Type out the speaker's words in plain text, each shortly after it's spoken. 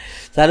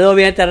Saludos,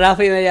 mi gente,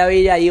 Rafa y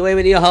Mediavilla, y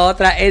bienvenidos a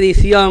otra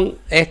edición,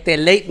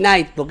 Late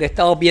Night, porque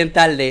estamos bien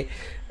tarde.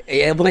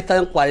 Hemos estado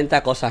en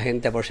 40 cosas,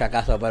 gente, por si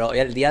acaso, pero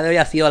el día de hoy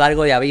ha sido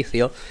largo de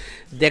aviso.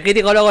 De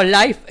Criticólogos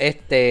Live,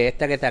 que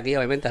está aquí,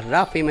 obviamente, es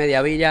Rafa y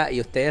Mediavilla, y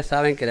ustedes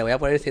saben que le voy a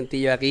poner el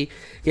cintillo aquí.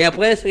 Que me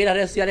pueden seguir en las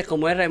redes sociales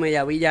como R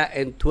Mediavilla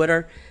en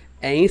Twitter,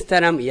 en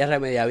Instagram, y R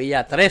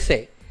Mediavilla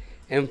 13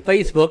 en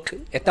Facebook.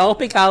 Estamos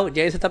picados,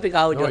 James está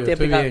picado, No, yo estoy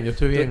picado. Bien, yo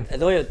estoy bien.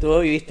 Tú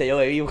viviste, yo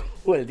bebí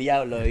como el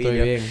diablo.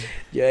 Estoy bien.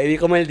 Yo bebí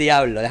como el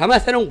diablo. Déjame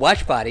hacer un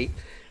watch party.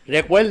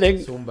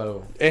 Recuerden,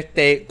 Zúmbalo.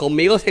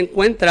 conmigo se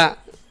encuentra,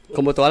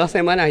 como todas las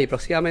semanas, y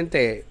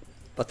próximamente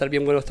va a estar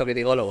bien bueno nuestro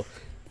criticólogo,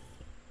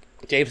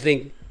 James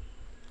Dean.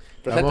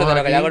 Preséntate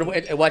lo que le hago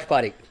el watch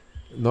party.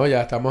 No,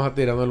 ya estamos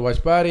tirando el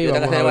watch party. Yo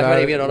tengo que hacer el watch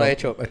party, no lo he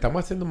hecho.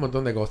 Estamos haciendo un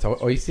montón de cosas.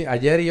 Hoy sí,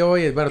 ayer y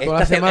hoy, bueno, toda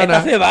la Esta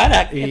semana.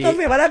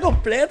 semana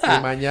completa.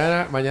 Y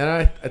mañana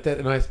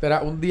nos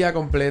espera un día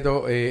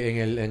completo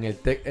en el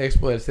Tech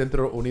Expo del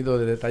Centro Unido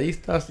de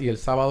Detallistas. Y el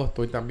sábado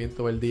estoy también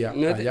todo el día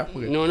allá.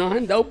 No nos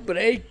han dado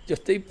break. Yo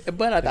estoy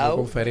embaratado.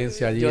 Tengo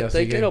conferencia allí. Yo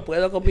estoy así que no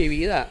puedo con mi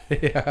vida.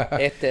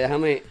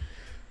 Déjame.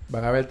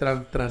 Van a haber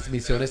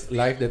transmisiones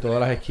live de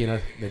todas las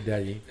esquinas desde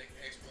allí.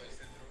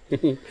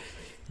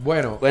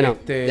 Bueno,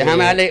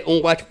 déjame darle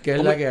un watch. ¿Qué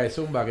es la que hay?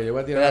 Zumba, que yo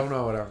voy a tirar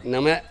una hora. No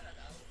me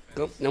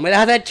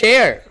dejas dar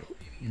share.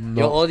 No,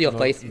 yo odio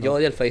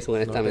el Facebook,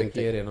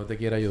 honestamente. No te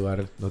quiere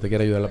ayudar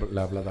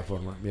la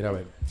plataforma. Mira, a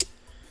ver.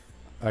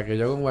 A que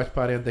yo hago un watch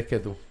party antes que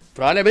tú.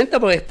 Probablemente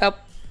porque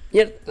está...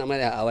 Mierda, no me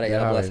deja, ahora ya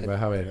lo puedo hacer.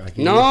 Vas a ver.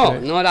 Aquí no,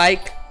 dice, no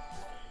like.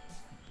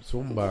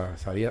 Zumba,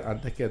 salía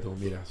antes que tú.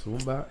 Mira,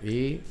 Zumba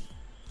y...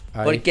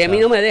 ¿Por qué a mí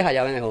no me deja?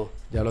 Ya me dejó.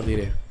 Ya lo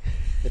tiré.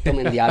 Esto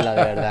me endiabla,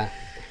 de verdad.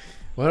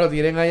 Bueno,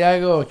 tiren ahí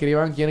algo,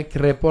 escriban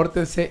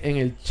repórtense en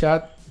el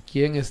chat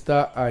quién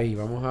está ahí.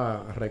 Vamos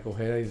a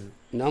recoger ahí.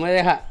 No me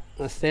deja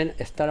hacer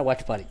Star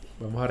Watch Party.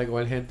 Vamos a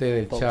recoger gente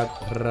del chat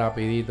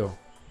rapidito.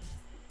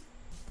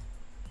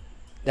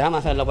 Déjame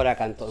hacerlo por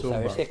acá entonces. Zumba. A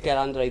ver si es que el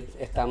Android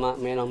está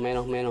menos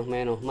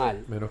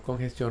mal. Menos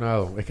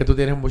congestionado. Es que tú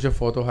tienes muchas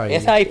fotos ahí.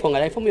 Ese iPhone,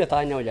 el iPhone mío está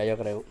dañado ya, yo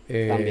creo.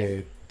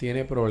 También.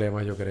 Tiene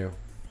problemas, yo creo.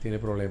 Tiene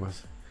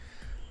problemas.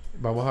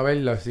 Vamos a ver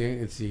el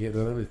siguiente.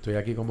 Estoy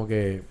aquí como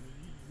que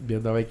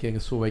viendo a ver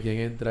quién sube, quién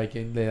entra y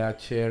quién le da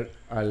share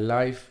al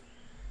live.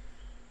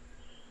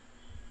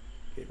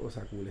 Qué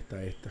cosa cool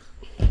está esta.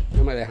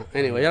 No me deja.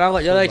 Anyway,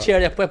 yo doy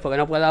share después porque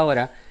no puedo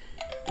ahora.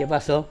 ¿Qué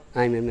pasó?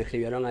 Ay, me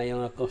escribieron ahí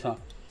unas cosas.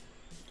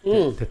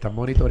 Te están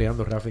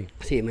monitoreando, Rafi.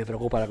 Sí, me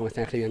preocupa lo que me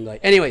están escribiendo ahí.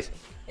 Anyways,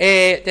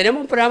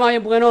 tenemos un programa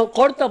bien bueno,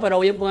 corto, pero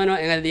bien bueno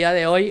en el día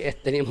de hoy.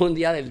 Tenemos un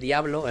día del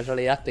diablo, en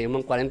realidad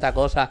estuvimos en 40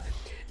 cosas.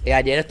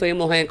 Ayer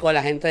estuvimos con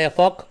la gente de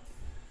Fox.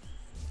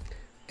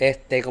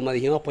 Como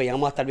dijimos, pues ya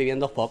vamos a estar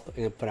viviendo Fox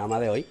en el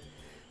programa de hoy.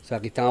 O sea,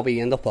 aquí estamos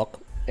viviendo Fox.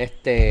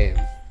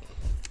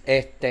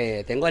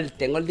 Tengo el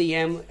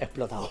DM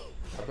explotado.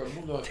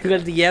 Tengo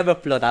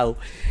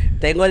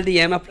el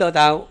DM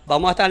explotado.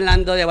 Vamos a estar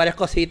hablando de varias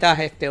cositas.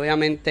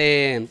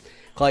 Obviamente,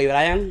 Kobe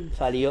Bryant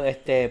salió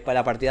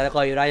para la partida de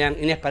Kobe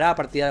Bryant, inesperada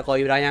partida de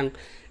Kobe Bryant.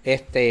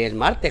 El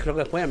martes, creo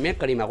que fue el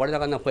miércoles, ni me acuerdo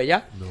cuándo fue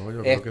ya. No,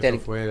 yo creo que eso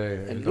fue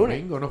el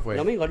domingo, ¿no fue? El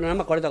domingo, no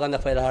me acuerdo cuándo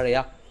fue la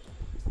realidad.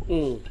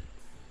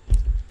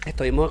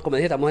 Estuvimos, como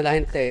dije, estamos en la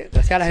gente,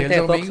 gracias a la gente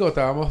de Fox. El domingo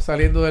estábamos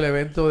saliendo del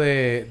evento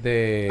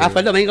de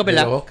fue el domingo,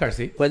 ¿verdad? De los Oscars,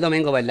 sí. Fue el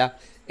domingo, ¿verdad?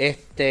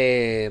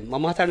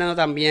 Vamos a estar hablando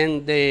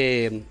también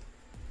de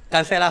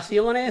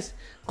cancelaciones,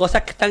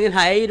 cosas que están en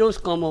hiatus,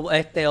 como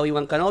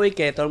Obi-Wan Kenobi,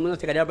 que todo el mundo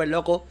se quería ver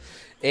loco.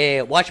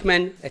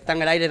 Watchmen está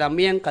en el aire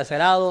también,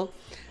 cancelado.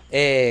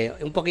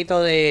 Un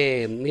poquito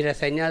de mi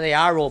reseña de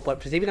Arrow, pues,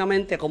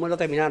 específicamente cómo lo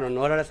terminaron,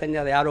 no la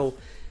reseña de Arrow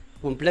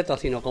completo,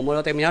 sino cómo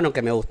lo terminaron,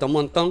 que me gustó un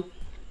montón.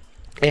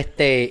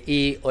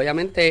 Y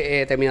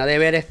obviamente terminé de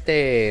ver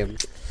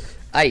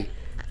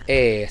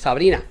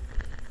Sabrina,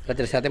 la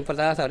tercera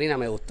temporada de Sabrina,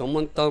 me gustó un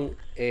montón,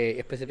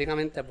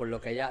 específicamente por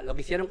lo que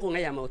hicieron con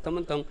ella, me gustó un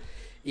montón.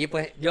 Y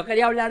pues yo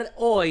quería hablar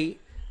hoy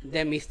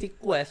de Mystic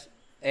Quest,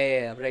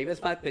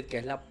 Raven's Banquet,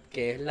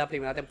 que es la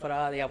primera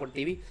temporada de Apple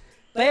TV,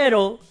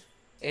 pero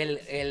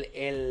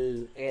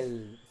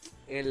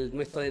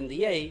nuestro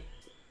NDA, el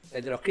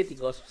de los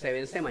críticos, se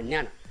vence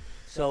mañana.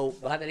 So,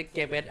 vas a tener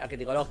que ver a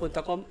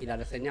criticólogos.com y la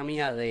reseña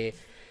mía de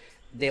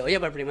oye,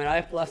 por primera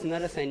vez puedo hacer una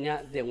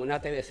reseña de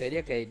una TV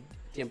serie que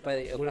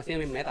siempre es una de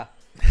mis metas.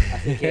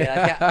 Así que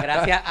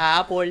gracias a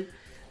Apple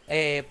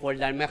por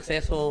darme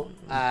acceso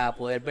a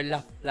poder ver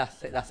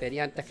la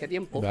serie antes que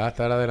tiempo. Va a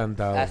estar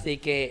adelantado. Así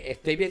que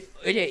estoy bien.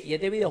 Oye, y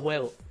este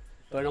videojuego,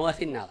 pero no voy a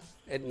decir nada.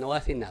 No voy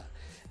a decir nada.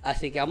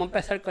 Así que vamos a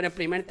empezar con el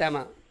primer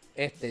tema.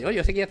 Oye,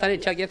 yo sé quién está en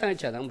el chat. ¿Quién está en el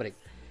chat, hombre?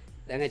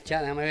 Está en el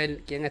chat, déjame ver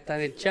quién está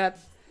en el chat.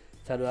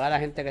 Saludar a la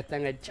gente que está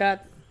en el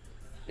chat.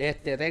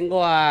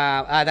 Tengo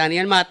a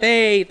Daniel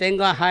Matei,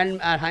 tengo a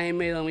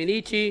Jaime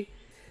Dominici,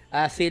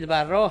 a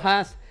Silva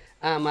Rojas,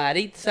 a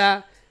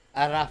Maritza,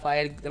 a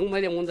Rafael. Tengo un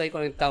medio mundo ahí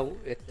conectado.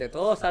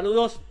 Todos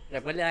saludos.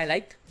 Recuerden darle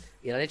like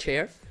y darle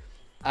share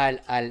al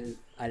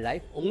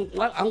live. Un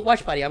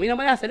watch party. A mí no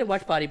me deja hacer el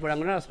watch party por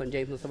alguna razón,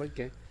 James. No sé por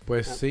qué.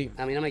 Pues sí.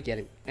 A mí no me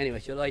quieren.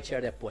 Anyway, yo lo doy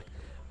share después.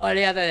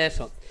 Olvídate de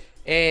eso.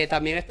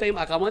 También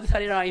acabamos de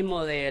salir ahora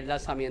mismo del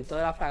lanzamiento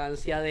de la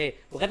fragancia de...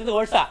 Búscate tu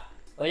bolsa.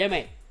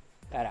 Óyeme.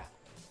 Cara.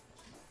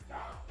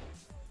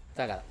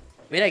 Sácala.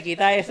 Mira,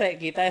 quita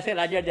ese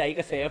layer de ahí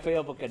que se ve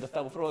feo porque no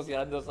estamos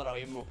promocionando eso ahora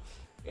mismo.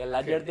 El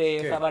layer de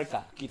esa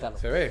marca, quítalo.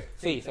 ¿Se ve?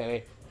 Sí, se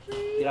ve.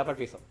 Tira por el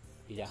piso.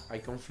 Y ya.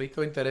 Hay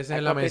conflicto de intereses Hay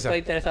en la conflicto mesa. de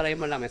interés ahora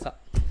mismo en la mesa.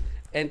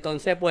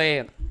 Entonces,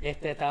 pues,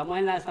 estábamos en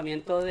el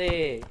lanzamiento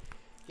de...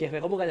 Que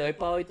fue como que de hoy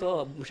para hoy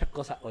todo, muchas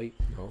cosas hoy.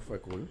 No,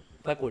 fue cool.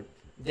 Fue cool.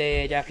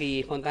 De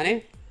Jackie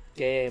Fontané,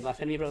 que va a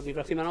ser mi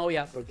próxima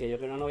novia, porque yo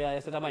quiero una novia de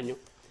ese tamaño.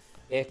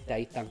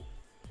 Ahí están.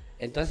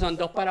 Entonces son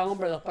 2 para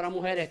hombres, 2 para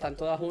mujeres, están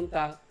todas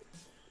juntas.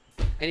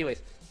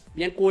 Anyways,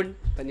 bien cool.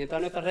 Pendiente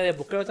de nuestras redes,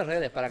 busquen nuestras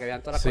redes para que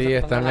vean todas las cosas Sí, que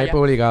están pasan ahí allá.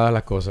 publicadas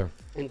las cosas.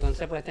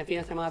 Entonces, pues este fin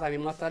de semana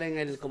también vamos a estar en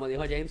el, como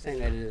dijo James,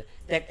 en el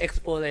Tech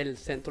Expo del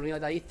Centro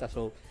Unidatista.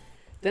 So,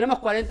 tenemos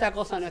 40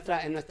 cosas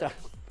en nuestras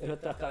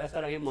cabezas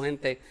ahora mismo,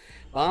 gente.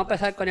 Vamos a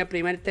empezar con el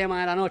primer tema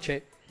de la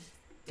noche.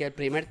 Que el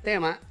primer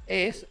tema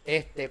es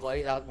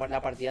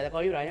la partida de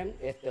Kobe Bryant.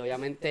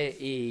 Obviamente,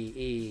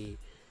 y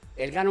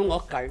él ganó un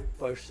Oscar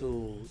por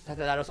su... O sea,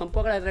 la razón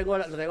por la que le traigo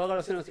a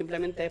colación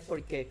simplemente es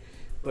porque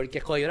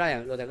es Kobe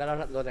Bryant.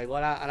 Lo traigo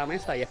a la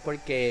mesa y es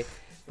porque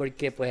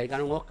pues él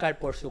ganó un Oscar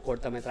por su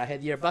cortometraje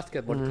Dear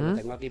Basketball, que lo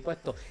tengo aquí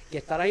puesto, que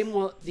está ahora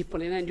mismo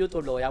disponible en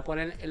YouTube. Lo voy a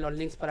poner en los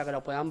links para que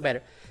lo puedan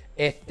ver.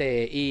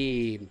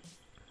 Y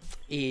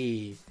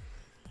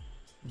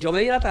yo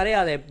me di la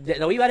tarea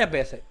lo vi varias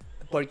veces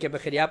porque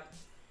pues quería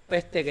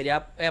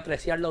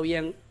apreciarlo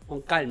bien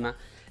con calma.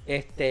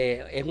 Es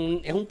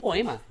un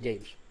poema,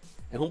 James.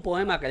 Es un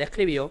poema que él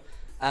escribió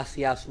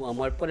hacia su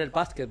amor por el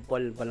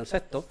básquetbol, el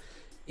baloncesto,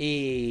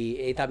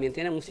 y también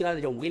tiene música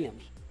de John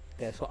Williams,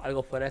 que eso es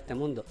algo fuera de este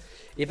mundo.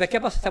 Y pues,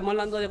 ¿qué pasa? Estamos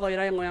hablando de Kobe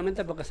Bryant,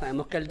 obviamente, porque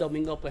sabemos que el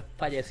domingo pues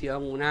falleció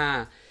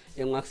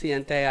en un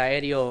accidente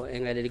aéreo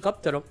en el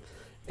helicóptero,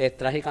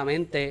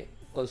 trágicamente,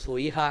 con su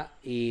hija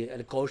y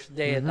el coach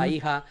de la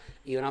hija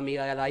y una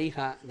amiga de la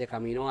hija de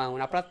camino a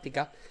una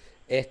práctica.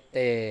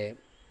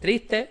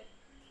 Triste.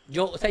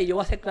 Yo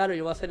voy a ser claro,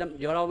 yo voy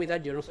a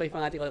vomitar, yo no soy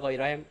fanático de Kobe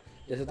Bryant,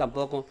 yo sé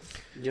tampoco,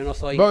 yo no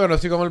soy... Porque no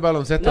soy como el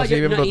baloncesto, No, así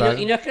bien brutal.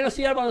 y no es que no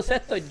siga el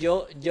baloncesto,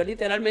 yo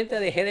literalmente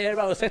dejé de ver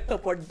baloncesto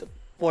por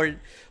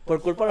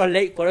culpa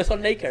de por esos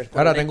Lakers.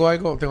 Ahora, tengo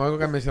algo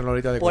que mencionar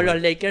ahorita de por Kobe.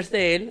 los Lakers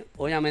de él,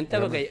 obviamente,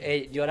 Ajá.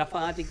 porque yo era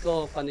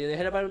fanático, cuando yo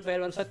dejé de ver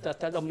baloncesto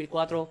hasta el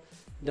 2004,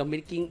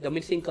 2005,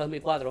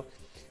 2004,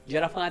 yo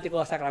era fanático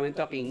de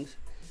Sacramento Kings,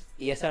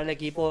 y ese era el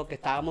equipo que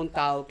estaba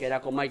montado, que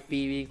era con Mike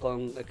Bibby,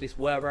 con Chris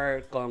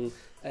Webber, con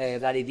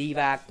Daddy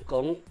Divac,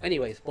 con,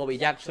 anyways, Bobby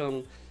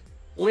Jackson,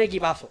 un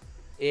equipazo,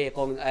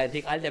 con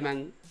Rick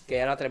Alderman, que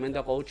era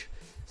tremendo coach.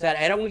 O sea,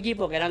 era un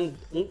equipo que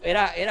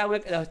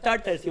los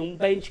starters y un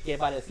bench que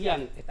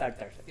parecían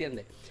starters,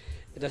 ¿entiendes?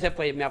 Entonces,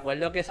 pues me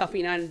acuerdo que esa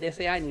final de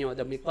ese año,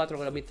 2004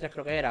 o 2003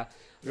 creo que era,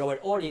 Robert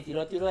Horry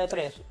tiró tiro de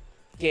 3,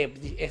 que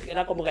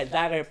era como que el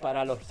dagger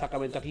para los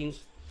Sacramento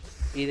Kings.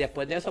 Y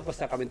después de eso, pues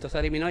Sacramento se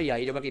eliminó y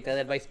ahí yo me quité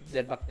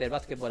del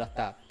básquetbol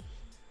hasta...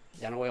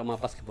 Ya no juego más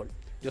básquetbol.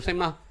 Yo soy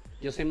más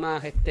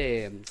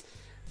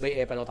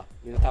pelota.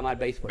 Me gusta más el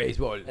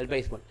béisbol. El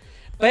béisbol.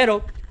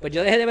 Pero, pues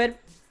yo dejé de ver...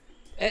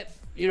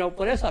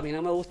 por eso a mí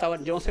no me gusta...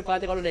 Yo no soy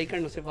fanático de los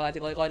Lakers, no soy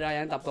fanático de Kobe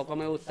Bryant, tampoco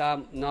me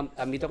gusta... No,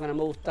 admito que no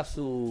me gusta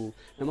su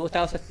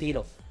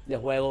estilo de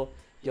juego.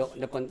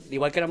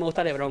 Igual que no me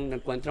gusta LeBron, me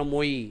encuentro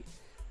muy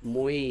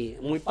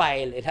pa'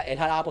 él. Él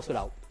jalaba por su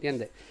lado,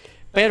 ¿entiendes?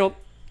 Pero...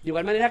 De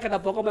igual manera que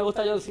tampoco me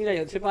gusta John Cena,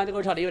 yo soy fanático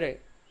de lucha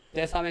libre.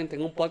 Ustedes saben,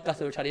 tengo un podcast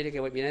de lucha libre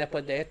que viene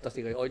después de esto,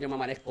 así que hoy yo me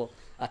amanezco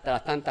hasta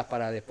las tantas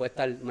para después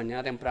estar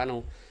mañana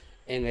temprano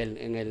en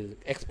el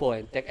Expo,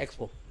 en Tech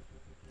Expo.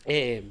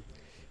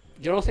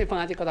 Yo no soy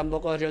fanático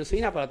tampoco de John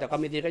Cena, pero tengo que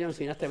admitir que John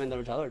Cena es tremendo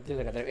luchador.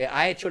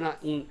 Ha hecho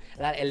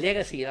el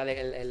legacy,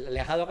 el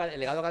legado que ha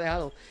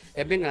dejado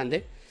es bien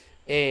grande.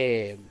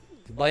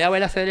 Voy a ver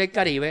la serie del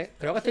Caribe,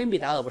 creo que estoy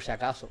invitado por si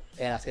acaso,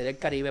 la serie del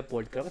Caribe,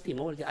 creo que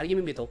alguien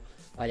me invitó.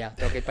 Allá,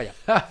 tengo que ir para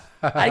allá.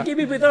 Alguien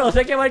me invitó, no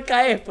sé qué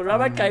marca es, pero una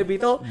marca me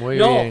invitó. Muy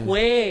bien.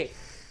 Fue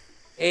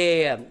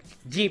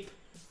Jeep.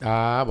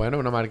 Ah, bueno,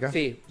 una marca.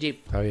 Sí,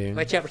 Jeep. Está bien.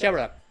 Fue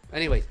Chevrolet.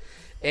 Anyways,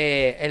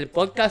 el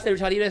podcast de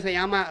lucha libre se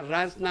llama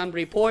Ransnam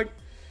Report.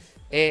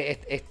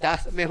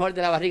 Estás mejor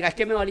de la barriga. Es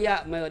que me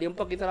dolía un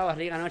poquito la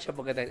barriga anoche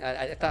porque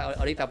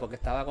ahorita porque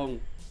estaba con...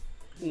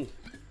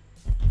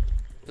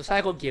 ¿Tú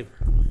sabes con quién?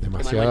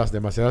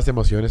 Demasiadas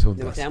emociones juntas.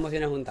 Demasiadas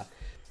emociones juntas.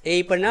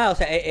 Y pues nada, o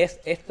sea, es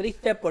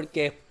triste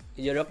porque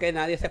yo creo que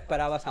nadie se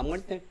esperaba esa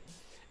muerte.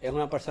 Es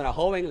una persona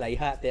joven, la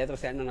hija tiene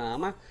 13 años nada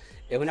más.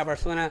 Es una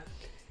persona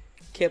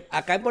que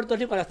acá en Puerto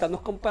Rico la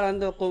estamos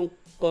comparando con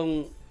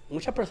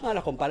muchas personas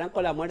la comparan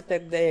con la muerte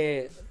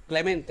de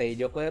Clemente. Y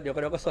yo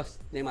creo que eso es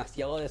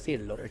demasiado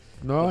decirlo.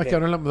 No, porque, es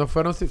que no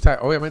fueron... O sea,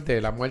 obviamente,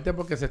 la muerte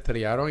porque se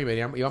estrellaron y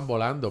iban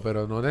volando,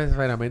 pero no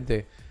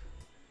necesariamente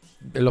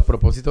los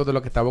propósitos de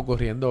lo que estaba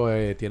ocurriendo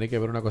tiene que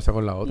ver una cosa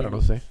con la otra,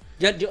 no sé.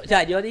 O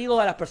sea, yo digo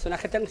a las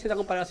personas que están haciendo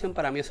comparación,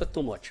 para mí eso es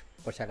too much,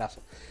 por si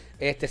acaso.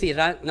 Sí,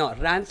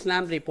 Rand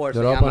Slam Report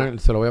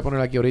se lo voy a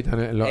poner aquí ahorita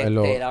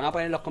la van a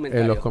poner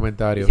en los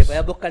comentarios. Y si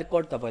puedes buscar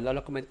corto, pues en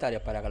los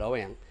comentarios para que lo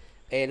vean.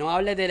 No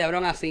hables de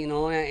LeBron así,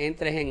 no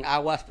entres en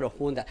aguas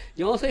profundas.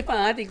 Yo no soy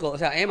fanático, o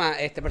sea, Emma,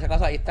 por si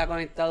acaso ahí está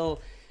conectado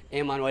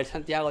Manuel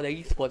Santiago de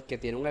Geekspot, que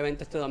tiene un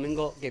evento este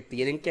domingo que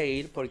tienen que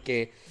ir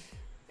porque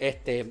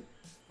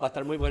va a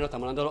estar muy bueno.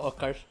 Estamos hablando de los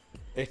Oscars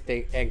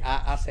en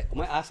AAC,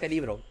 ¿cómo es? AAC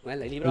Libro,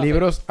 ¿no?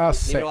 Libros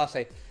AC. Libro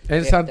AC.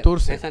 En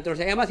Santurce. En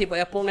Santurce. Además, si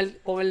puedes poner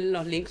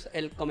los links,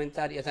 el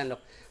comentario, o sea,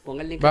 pon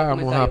el link.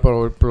 Vamos a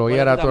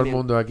ployar a todo el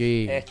mundo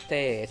aquí.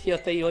 Sí, yo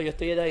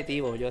estoy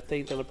editivo, yo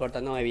estoy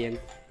portándome bien.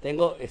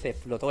 Se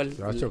explotó el...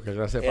 Chacho, ¿qué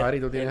clase de party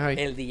tú tienes ahí?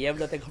 El DM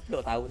lo tengo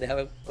explotado,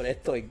 déjame poner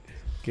esto en...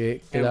 ¿Qué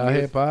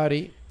clase de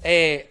party?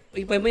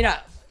 Y pues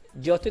mira,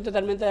 yo estoy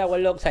totalmente de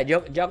acuerdo, o sea,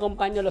 yo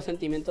acompaño los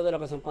sentimientos de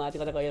los que son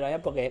fanáticos de Caballero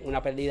Bryant porque es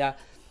una pérdida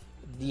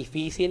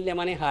difícil de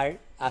manejar,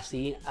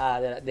 así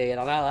de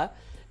la nada.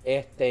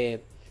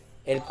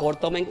 El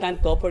corto me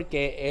encantó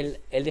porque él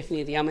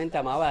definitivamente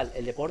amaba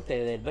el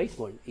deporte del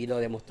béisbol y lo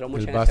demostró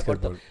mucho en ese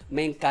corto.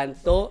 Me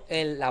encantó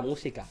la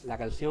música, la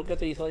canción que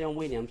utilizó John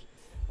Williams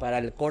para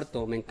el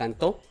corto, me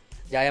encantó.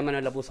 Ya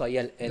Manuel lo puso ahí.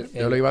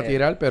 Yo lo iba a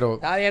tirar, pero...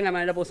 Está bien,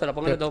 Manuel lo puso, lo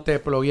pongo todo. Te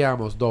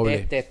plogueamos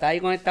doble. Está ahí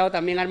conectado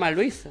también Arman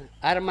Luis.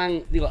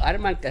 Arman,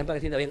 que siempre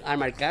siento bien,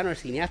 Arman Cano, el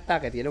cineasta,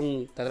 que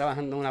está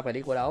trabajando en una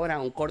película ahora,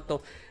 un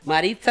corto.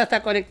 Maritza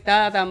está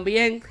conectada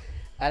también.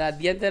 A las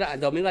 10 el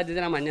domingo a las 10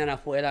 de la mañana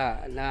fue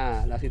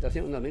la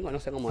situación. Un domingo, no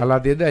sé cómo. A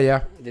las 10 de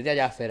allá. Desde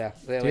allá será.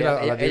 Sí,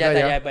 ella está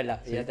allá, es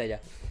verdad. Sí. Ella está allá.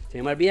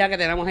 Se me olvida que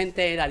tenemos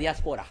gente de la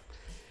diáspora.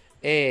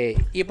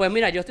 Y pues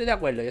mira, yo estoy de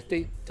acuerdo, yo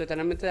estoy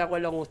totalmente de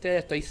acuerdo con ustedes,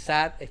 estoy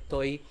sad,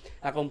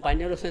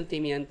 acompaño los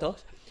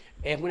sentimientos.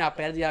 Es una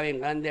pérdida bien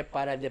grande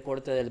para el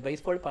deporte del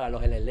béisbol, para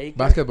los LA Lakers.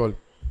 Básquetbol.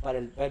 Para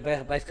el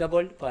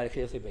básquetbol, para el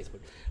que yo soy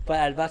béisbol.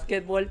 Para el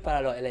básquetbol,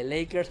 para los LA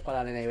Lakers,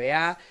 para la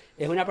NBA.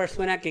 Es una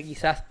persona que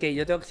quizás, que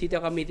yo tengo que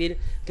admitir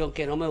que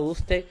aunque no me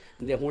guste,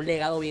 dejó un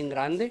legado bien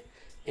grande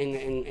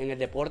en el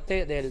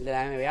deporte de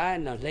la NBA,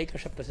 en los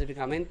Lakers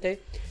específicamente.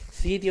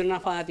 Sí, tiene una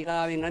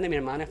fanaticada bien grande. Mi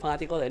hermano es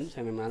fanático de él. O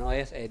sea, mi hermano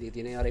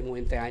tiene ahora mismo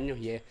 20 años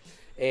y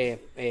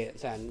o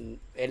sea,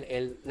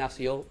 él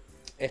nació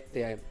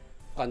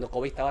cuando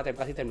Kobe estaba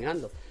casi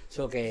terminando.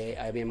 So que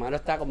mi hermano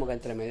está como que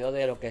entre medio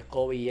de lo que es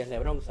Kobe y es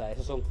LeBron. O sea,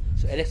 esos son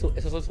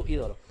sus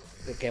ídolos.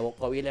 Que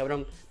Kobe y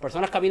LeBron,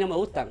 personas que a mí no me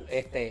gustan.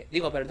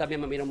 Pero él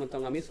también me mira un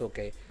montón a mí. So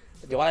que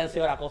yo voy a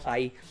decir la cosa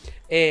ahí.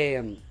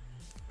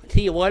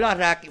 Sí, vuelo a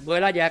Jackie,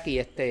 vuelo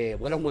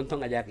un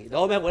montón a Jackie.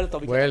 No me vuelto.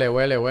 Huele.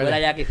 Vuela a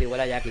Jackie, sí,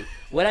 vuela a Jackie.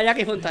 Vuela a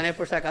Jackie Fontanet,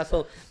 por si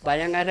acaso.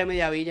 Vayan a R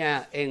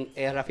Mediavilla en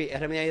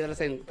R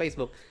Mediavilla en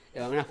Facebook.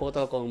 Le van una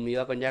foto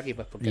conmigo con Jackie,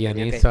 pues porque. Y en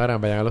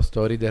Instagram, vayan a los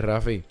stories de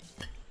Rafi.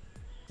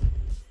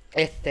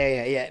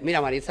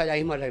 Mira, Marisa ya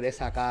mismo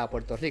regresa acá a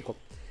Puerto Rico.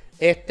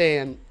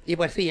 Y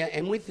pues sí,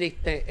 es muy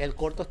triste. El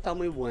corto está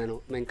muy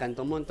bueno. Me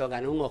encantó un montón.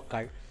 Ganó un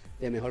Oscar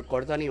de mejor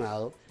corto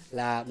animado.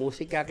 La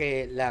música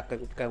que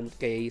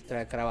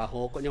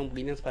trabajó con John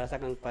Williams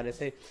para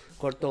ese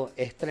corto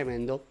es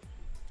tremendo.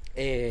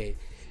 Y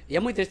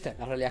es muy triste.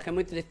 La realidad es que es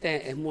muy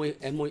triste.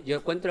 Yo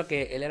encuentro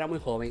que él era muy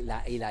joven.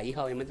 Y la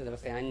hija, obviamente, de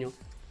 13 años.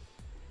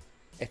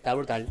 Está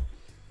brutal.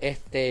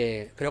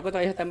 Creo que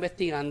todavía se está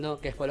investigando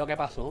qué fue lo que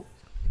pasó.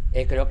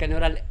 Creo que no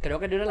era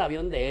el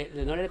avión de él,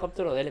 no era el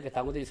helicóptero de él que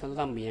estaban utilizando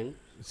también.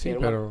 Sí, que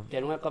pero...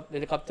 era un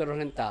helicóptero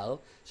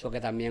rentado. Que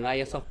también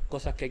hay esas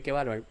cosas que hay que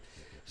evaluar.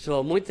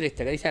 Muy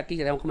triste. Que dice aquí?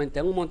 Que tengo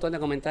un montón de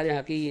comentarios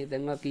aquí.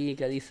 Tengo aquí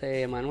que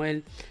dice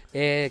Manuel.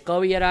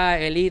 Kobe era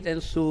elite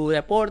en su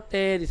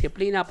deporte,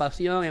 disciplina,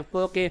 pasión,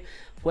 enfoque.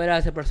 Fuera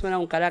de esa persona,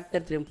 un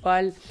carácter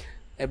triunfal.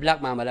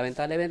 Black Mamba,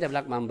 lamentablemente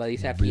Black Mamba,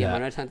 dice aquí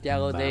Manuel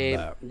Santiago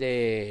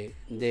de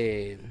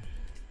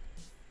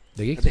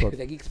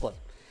Geekspot.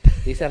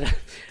 Dice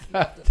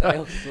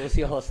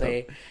sucio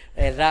José.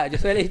 Yo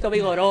soy el Egipto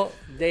Vigoró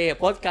de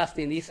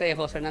podcasting, dice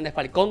José Hernández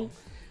Falcón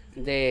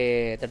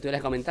de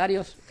Tertulias de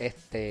Comentarios.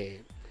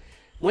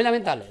 Muy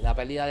lamentable la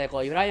pérdida de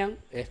Kobe Bryant.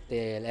 Es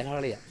la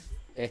realidad.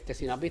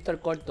 Si no has visto el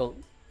corto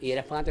y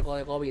eres fanático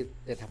de Kobe,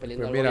 te estás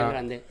perdiendo algo bien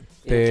grande.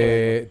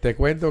 Te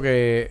cuento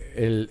que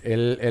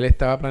él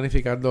estaba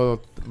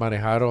planificando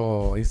manejar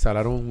o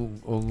instalar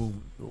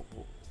un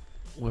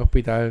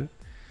hospital,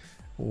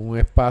 un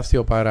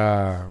espacio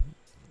para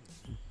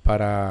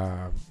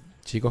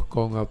chicos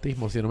con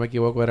autismo, si no me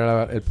equivoco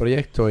era el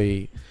proyecto,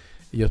 y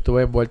yo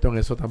estuve envuelto en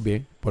eso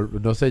también.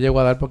 No se llegó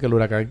a dar porque el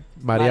huracán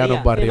María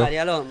nos barrió.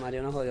 María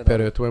nos jodió.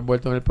 Pero yo estuve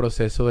envuelto en el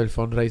proceso del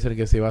fundraiser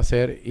que se iba a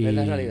hacer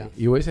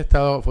y hubiese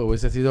estado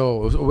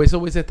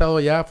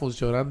ya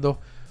funcionando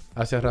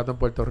hace rato en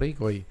Puerto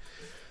Rico y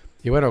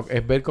bueno,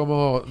 es ver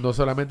cómo no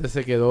solamente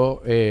se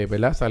quedó,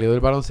 ¿verdad? Salió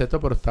del baloncesto,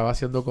 pero estaba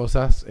haciendo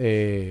cosas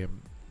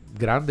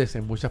grandes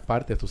en muchas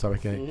partes. Tú sabes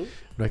que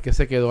no es que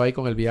se quedó ahí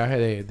con el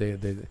viaje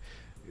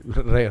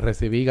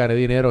recibí, gané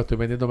dinero, estoy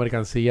vendiendo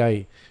mercancía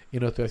y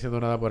no estoy haciendo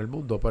nada por el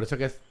mundo. Por eso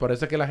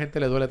es que a la gente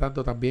le duele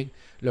tanto también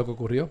lo que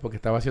ocurrió, porque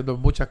estaba haciendo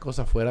muchas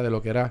cosas fuera de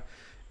lo que era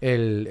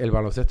el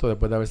baloncesto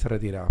después de haberse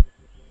retirado.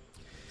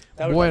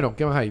 Bueno,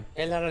 ¿qué más hay?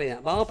 Es la realidad.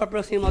 Vamos para el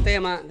próximo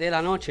tema de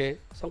la noche.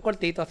 Son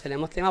cortitos,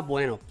 tenemos temas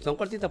buenos. Son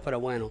cortitos pero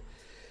buenos.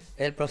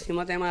 El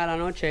próximo tema de la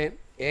noche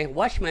es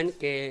Watchmen,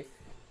 que,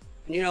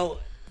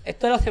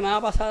 esto de la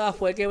semana pasada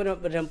fue que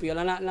rompió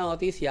la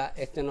noticia.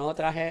 No lo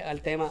traje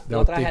al tema. De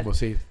autismo,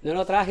 sí. No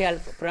lo traje al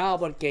programa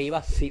porque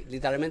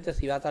literalmente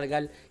se iba a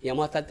alargar y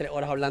íbamos a estar 3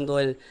 horas hablando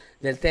del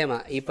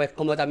tema. Y pues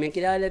como también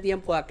quería darle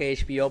tiempo a que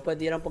HBO pues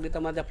diera un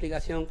poquito más de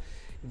explicación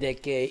de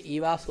qué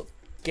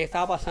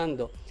estaba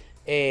pasando.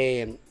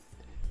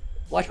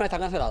 Watchmen está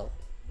cancelado.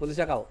 Punto y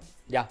se acabó.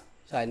 Ya.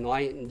 O sea,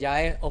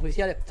 ya es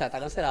oficial, está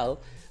cancelado.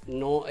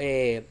 No,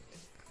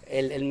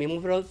 el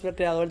mismo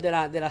creador de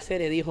la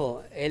serie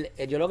dijo,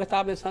 yo lo que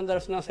estaba pensando era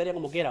hacer una serie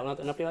como quiera,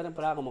 una primera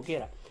temporada como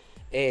quiera.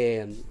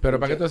 Pero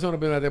 ¿para qué tú haces una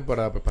primera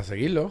temporada? Pues para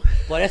seguirlo.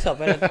 Por eso,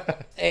 pero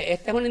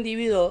este es un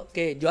individuo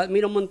que yo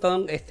admiro un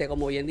montón,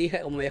 como bien dije,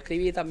 como yo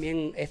escribí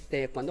también,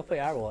 ¿cuándo fue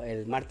algo?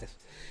 El martes.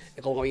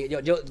 Como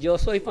yo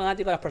soy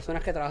fanático de las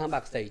personas que trabajan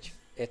backstage.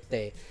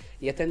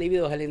 Y este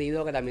individuo es el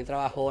individuo que también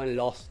trabajó en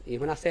Lost. Y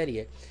es una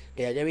serie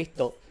que ya he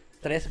visto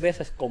 3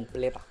 veces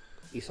completa.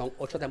 Y son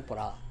 8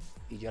 temporadas.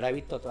 Y yo la he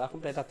visto todas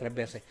completas 3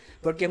 veces.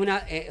 Porque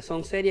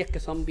son series que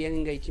son bien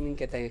engaging,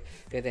 que te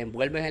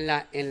envuelves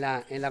en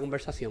la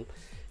conversación.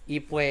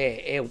 Y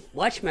pues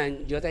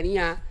Watchmen, yo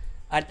tenía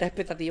altas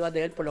expectativas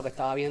de él por lo que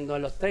estaba viendo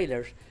en los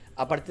trailers.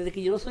 Aparte de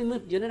que yo no soy muy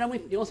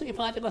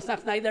fanático de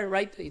Zack Snyder,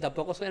 right? Y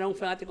tampoco era un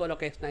fanático de lo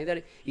que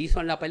Snyder hizo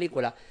en la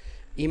película.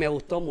 Y me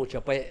gustó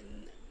mucho. Pues,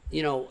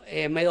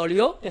 me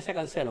dolió que se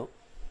canceló.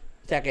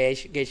 O sea, que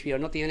HBO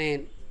no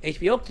tiene...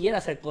 HBO quiere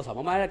hacer cosas,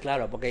 vamos a ver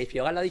claro, porque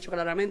HBO le ha dicho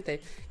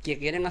claramente que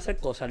quieren hacer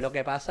cosas. Lo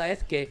que pasa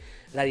es que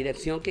la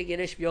dirección que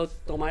quiere HBO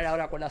tomar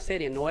ahora con la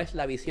serie no es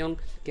la visión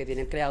que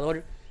tiene el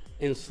creador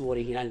en su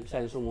original, o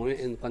sea,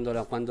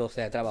 cuando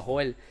se trabajó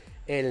el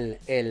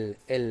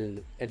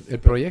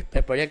proyecto.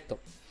 El proyecto.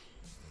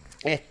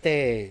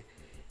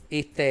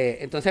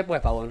 Entonces,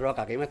 pues, Pavón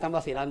Roca, aquí me están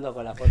vacilando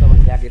con la foto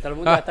con Jackie. Todo el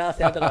mundo está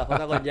vacilando con la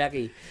foto con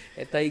Jackie.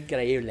 Esto es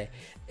increíble.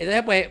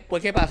 Entonces,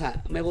 pues, ¿qué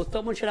pasa? Me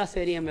gustó mucho la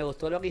serie, me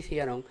gustó lo que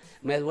hicieron.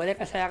 Me duele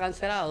que se haya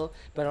cancelado,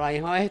 pero a la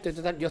misma vez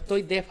yo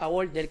estoy de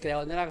favor del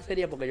creador de la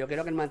serie porque yo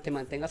quiero que él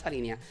mantenga esa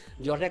línea.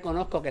 Yo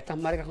reconozco que estas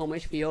marcas como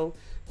HBO,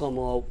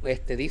 como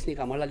Disney, que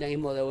vamos a hablar ya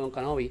mismo de Obi-Wan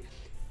Kenobi,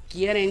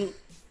 quieren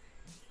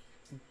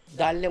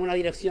darle una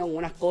dirección,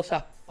 unas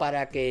cosas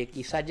para que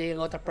quizás lleguen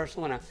a otras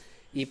personas.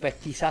 Y pues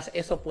quizás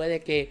eso puede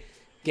que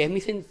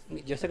es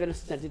yo sé que no es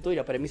sentir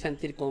tuyo, pero es mi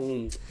sentir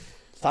con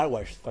Star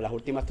Wars, con las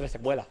últimas 3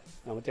 secuelas,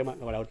 con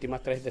las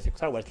últimas 3 de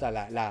Star Wars.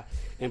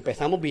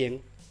 Empezamos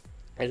bien,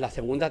 en la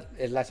segunda,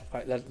 de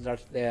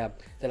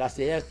la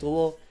serie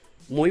estuvo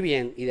muy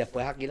bien y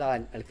después aquí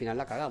al final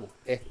la cagamos.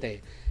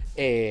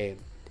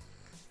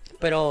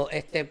 Pero, o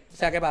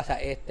sea, ¿qué pasa?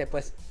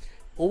 Pues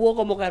hubo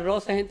como que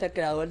roces entre el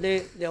creador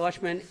de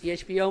Watchmen y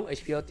HBO.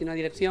 HBO tiene una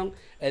dirección,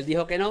 él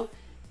dijo que no.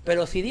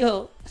 Pero sí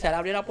dijo, se le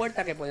abrió la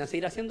puerta que podían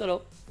seguir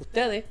haciéndolo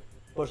ustedes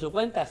por su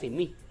cuenta, sin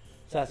mí.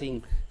 O sea,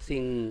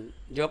 sin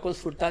yo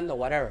consultando,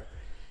 whatever.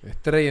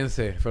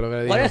 Estréllense, fue lo que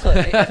le dijo. Por eso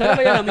es lo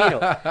que yo lo miro.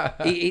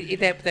 Y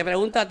te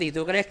pregunto a ti,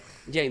 ¿tú crees,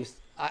 James,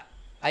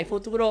 hay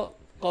futuro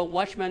con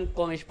Watchmen,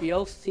 con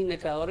HBO sin el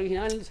creador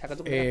original? O sea, ¿qué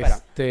tú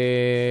esperas?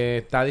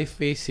 Está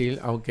difícil,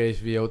 aunque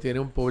HBO tiene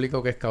un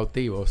público que es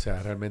cautivo. O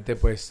sea, realmente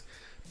pues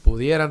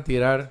pudieran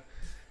tirar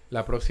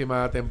la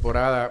próxima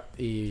temporada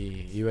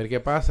y ver qué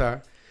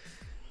pasa.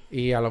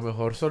 Y a lo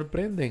mejor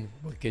sorprenden,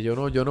 porque yo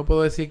no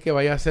puedo decir que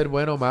vaya a ser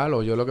bueno o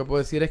malo. Yo lo que puedo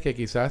decir es que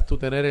quizás tú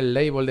tener el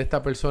label de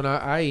esta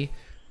persona ahí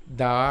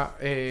da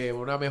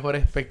una mejor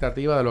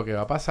expectativa de lo que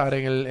va a pasar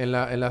en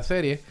la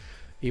serie.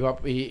 Y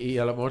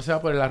a lo mejor se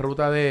va por la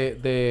ruta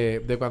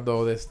de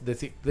cuando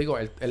digo,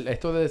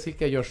 esto de decir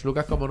que George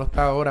Lucas, como no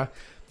está ahora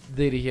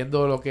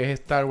dirigiendo lo que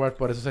es Star Wars,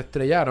 por eso se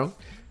estrellaron,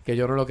 que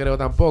yo no lo creo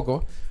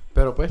tampoco.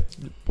 Pero pues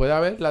puede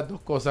haber las dos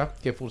cosas,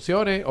 que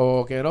funcione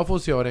o que no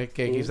funcione,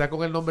 que quizás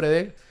con el nombre de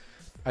él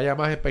haya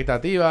más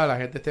expectativa, la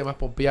gente esté más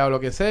pompeada o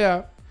lo que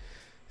sea.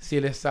 Si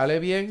les sale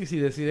bien y si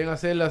deciden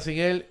hacerla sin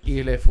él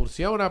y les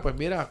funciona, pues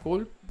mira,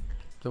 cool,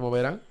 se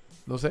moverán,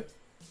 no sé.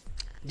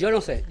 Yo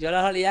no sé, yo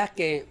la realidad es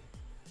que,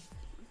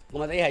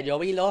 como te dije, yo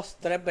vi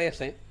Lost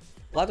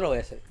 4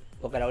 veces,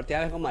 porque la última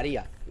vez con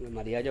María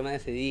yo me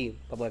decidí,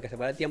 porque se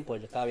fuera el tiempo,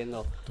 yo estaba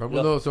viendo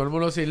todo el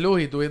mundo sin luz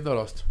y tú viendo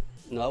Lost.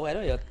 No, bueno,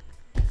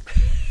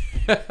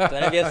 tú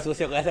eres bien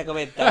sucio con ese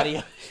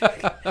comentario.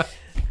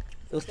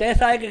 Ustedes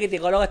saben que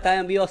Criticólogo está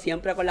en vivo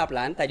siempre con la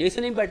planta. Yo hice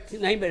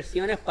unas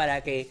inversiones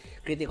para que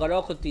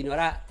Criticólogo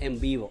continuara en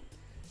vivo.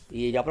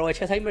 Y yo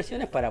aproveché esas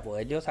inversiones para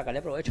poder yo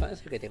sacarle provecho a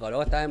eso.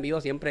 Criticólogo estaba en vivo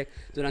siempre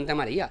durante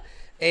María.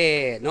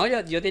 No,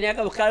 yo tenía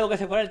que buscar algo que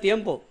se fuera el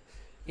tiempo.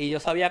 Y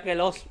yo sabía que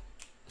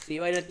si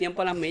iba a ir el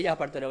tiempo a las millas,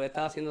 aparte de lo que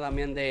estaba haciendo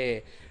también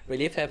de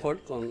Relief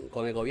Effort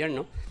con el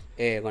gobierno,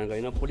 con el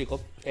gobierno público.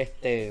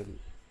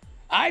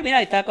 Ay, mira,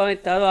 ahí está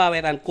conectado a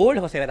Betancourt,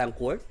 José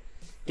Betancourt,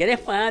 que eres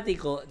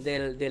fanático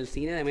del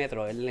cine de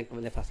Metro. Él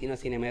le fascina el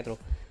cine Metro.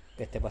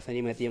 Pasa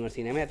ni metido en el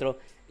cine Metro.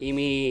 Y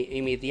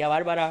mi tía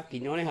Bárbara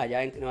Quiñones,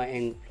 allá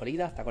en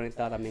Florida, está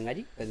conectada también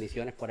allí.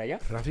 Bendiciones por allá.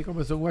 Rafi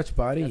comenzó un watch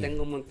party. Yo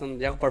tengo un montón,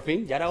 ya por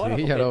fin, ya era hora.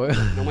 Sí, ya lo veo.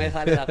 No me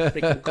sale la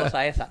freaking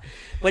cosa esa.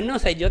 Pues no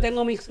sé, yo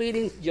tengo mis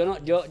feelings. Yo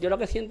lo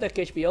que siento es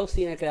que HBO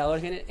sin el creador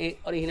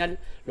original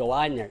lo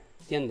va a dañar.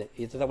 ¿Entiendes?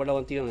 Y estoy de acuerdo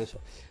contigo en eso.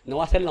 No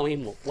va a ser lo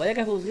mismo. Puede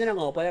que funcione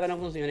como puede que no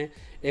funcione.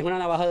 Es una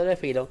navaja de doble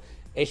filo.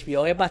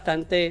 HBO es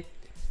bastante...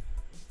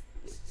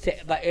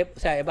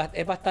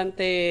 es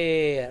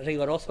bastante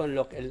riguroso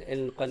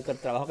en cuanto al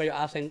trabajo que ellos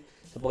hacen,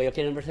 porque ellos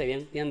quieren verse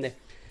bien, ¿entiendes?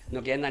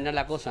 No quieren dañar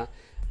la cosa.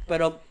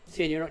 Pero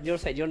sí,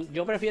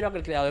 yo prefiero que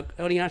el creador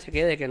original se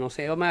quede, que no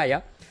se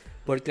vaya,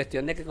 por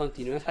cuestión de que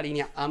continúe esa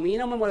línea. A mí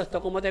no me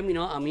molestó cómo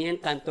terminó, a mí me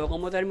encantó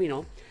cómo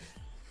terminó.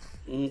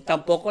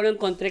 Tampoco lo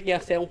encontré que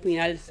sea un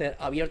final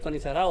abierto ni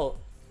cerrado,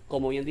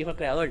 como bien dijo el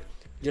creador.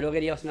 Yo lo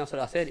quería hacer una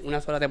sola serie,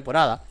 una sola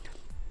temporada.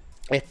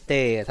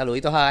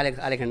 Saluditos a Alex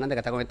Hernández, que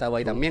está conectado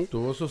ahí también.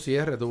 Tuvo su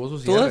cierre, que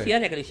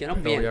lo hicieron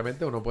pero bien.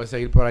 obviamente uno puede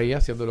seguir por ahí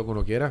haciendo lo que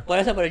uno quiera. Por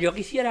eso, pero yo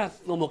quisiera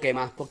como que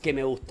más, porque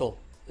me gustó.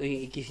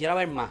 Y quisiera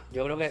ver más.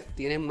 Yo creo que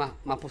tienen más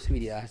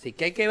posibilidades. Así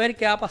que hay que ver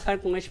qué va a pasar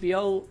con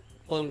HBO,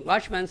 con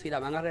Watchmen, si la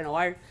van a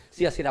renovar,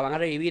 si la van a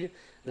revivir.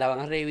 La van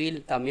a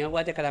revivir. También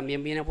aguante que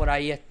también viene por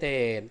ahí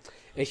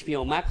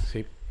HBO Max,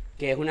 Sí.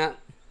 que es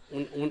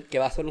que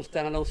va a ser un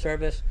standalone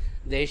service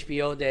de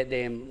HBO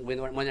de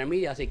Modern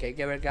Media, así que hay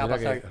que ver qué va a Mira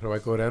pasar. que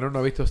Robert Coreano no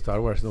ha visto Star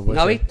Wars. No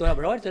No has visto,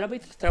 Robert, tú no has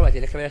visto Star Wars,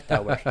 tienes que ver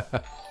Star Wars.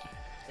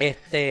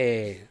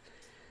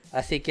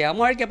 Así que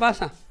vamos a ver qué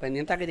pasa.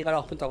 Pendiente a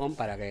criticalos.com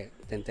para que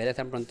te enteres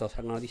tan pronto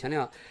de una noticia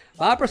nueva.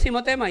 Vamos al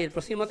próximo tema, y el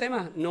próximo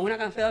tema no es una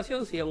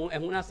cancelación, sino es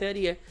una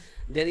serie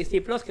de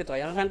Disney Plus que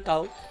todavía no ha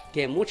arrancado,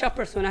 que muchas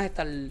personas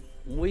están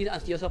muy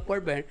ansiosos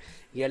por ver,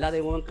 y es la de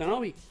Obi-Wan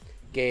Kenobi,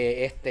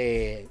 que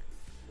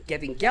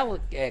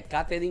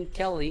Kathleen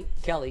Kennedy,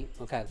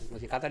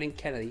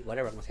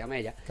 whatever, como se llama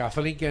ella.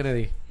 Kathleen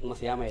Kennedy. ¿Cómo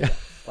se llama ella?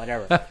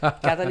 Whatever.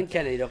 Kathleen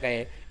Kennedy, lo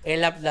que es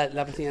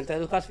la presidenta de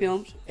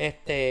Lucasfilms,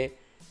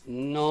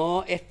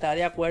 no está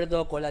de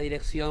acuerdo con la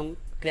dirección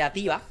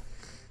creativa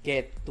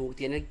que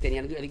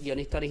tenía el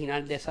guionista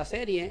original de esa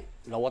serie,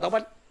 lo votó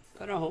para el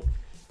carajo,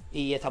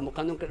 y están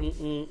buscando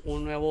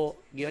un nuevo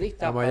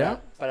guionista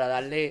para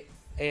darle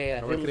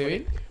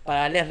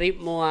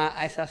ritmo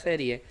a esa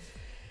serie.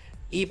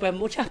 Y pues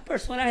muchas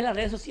personas en las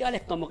redes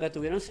sociales como que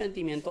tuvieron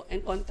sentimientos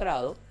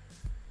encontrados,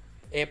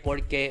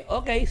 porque,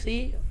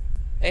 sí,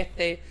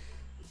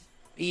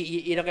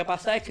 y lo que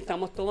pasa es que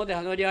estamos todos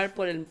dejando llevar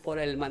por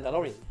el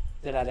Mandalorian.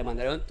 De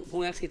Mandalorian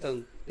fue un éxito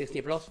en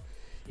Disney Plus,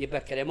 y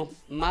pues queremos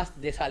más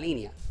de esa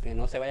línea, que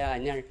no se vaya a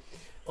dañar.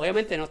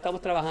 Obviamente no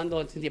estamos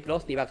trabajando en Disney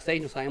Plus ni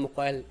backstage, no sabemos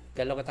qué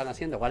es lo que están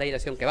haciendo, cuál es la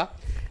dirección que va,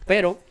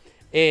 pero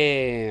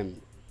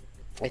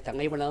están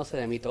ahí burlándose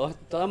de mí.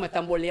 Todos me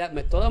están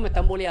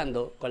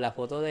bulleando con la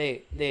foto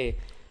de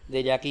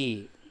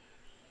Jackie.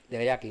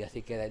 De Jackie,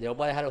 así que yo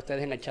voy a dejar a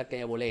ustedes en el chat que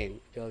me bulleen.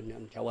 Yo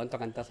aguanto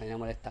cantarse, me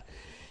molesta.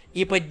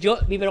 Y pues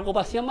mi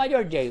preocupación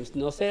mayor, James,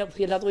 no sé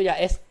si es la tuya,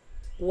 es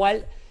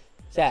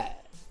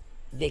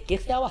 ¿de qué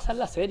se va a basar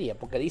la serie?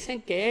 Porque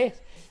dicen que es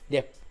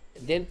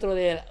dentro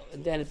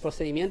del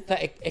procedimiento.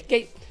 Es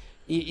que,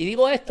 y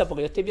digo esto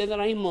porque yo estoy viendo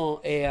ahora mismo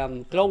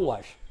Clone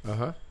Wars.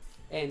 Ajá.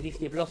 En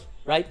Disney Plus,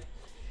 right?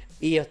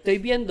 Y estoy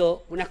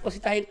viendo unas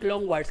cositas en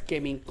Clone Wars que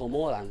me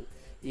incomodan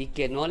y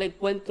que no le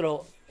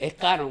encuentro, es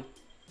canon,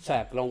 o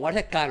sea, Clone Wars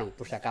es canon,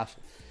 por si acaso,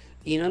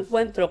 y no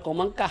encuentro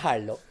cómo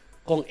encajarlo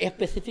con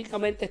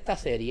específicamente esta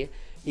serie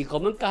y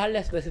cómo encajarla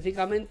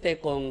específicamente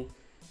con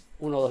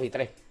 1, 2 y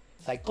 3.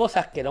 O sea, hay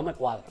cosas que no me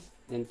cuadran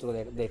dentro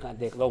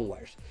de Clone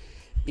Wars.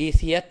 Y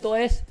si esto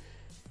es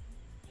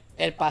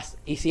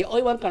y si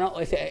hoy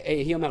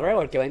Hugh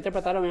McGregor, que va a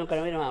interpretar a Obi-Wan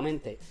Kenobi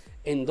nuevamente,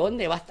 ¿en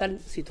dónde va a estar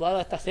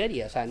situada esta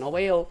serie? O sea, no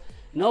veo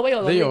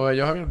dónde...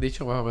 Ellos habían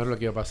dicho más o menos lo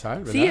que iba a pasar,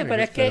 ¿verdad? Sí,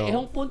 pero es que es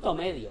un punto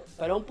medio.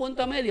 Pero un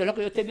punto medio es lo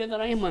que yo estoy viendo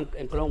ahora mismo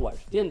en Clone Wars,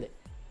 ¿entiendes?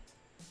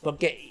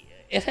 Porque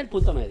ese es el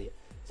punto medio.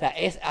 O sea,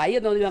 ahí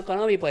es donde Obi-Wan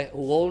Kenobi pues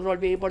jugó un rol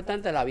bien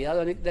importante en la vida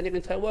de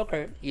Anakin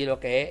Skywalker y lo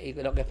que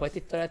fue esta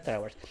historia de Star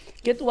Wars.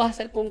 ¿Qué tú vas a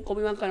hacer con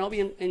Obi-Wan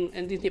Kenobi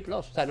en Disney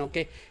Plus? O sea, ¿no?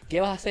 ¿Qué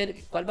vas a hacer?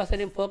 ¿Cuál va a ser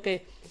el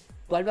enfoque?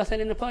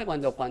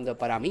 Cuando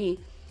para mí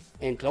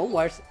en Clone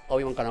Wars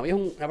Obi-Wan Kenobi es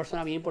una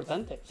persona bien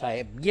importante? O sea,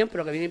 es bien,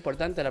 pero que bien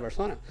importante la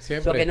persona.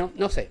 Siempre. O sea, que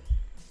no sé.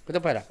 ¿Qué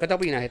te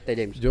opinas,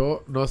 James?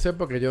 Yo no sé,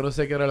 porque yo no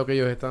sé qué era lo que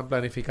ellos están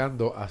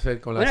planificando hacer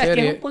con la serie.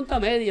 serie. Es que es un punto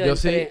medio. Yo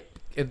sí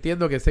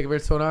entiendo que ese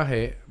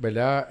personaje,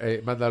 ¿verdad?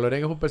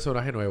 Mandalorian es un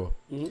personaje nuevo.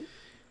 Uh-huh.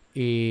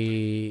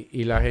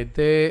 Y la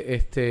gente,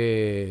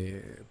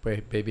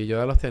 pues Baby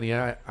Yoda los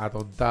tenía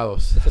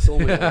atontados. Eso estuvo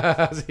muy bueno.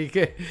 Así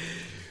que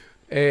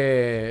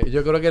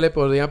yo creo que le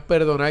podrían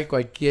perdonar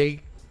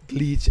cualquier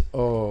glitch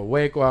o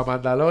hueco a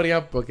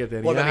Mandalorian porque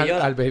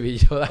tenía al Baby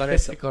Yoda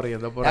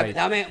corriendo por ahí.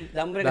 Dame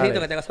un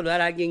brequecito que tengo que saludar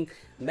a alguien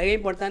mega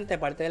importante,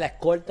 parte de la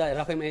escolta de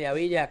Rafa y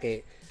Mediavilla,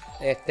 que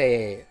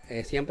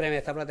siempre me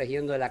está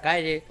protegiendo de la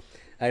calle.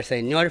 al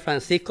señor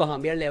Francisco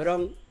Javier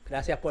Lebrón.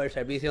 Gracias por el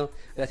servicio,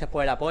 gracias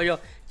por el apoyo.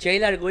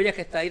 Sheila Arguelles,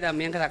 que está ahí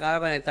también, que se acaba de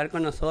conectar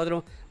con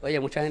nosotros. Oye,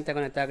 mucha gente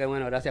conectada, que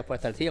bueno, gracias por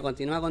estar. Sigue,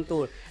 continúa con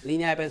tu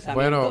línea de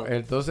pensamiento. Bueno,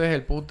 entonces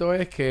el punto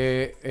es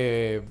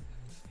que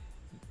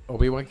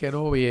Obi-Wan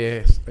Kenobi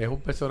es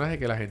un personaje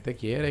que la gente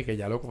quiere, que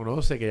ya lo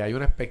conoce, que ya hay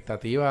una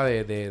expectativa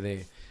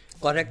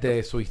Correcto.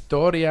 de su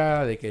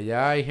historia, de que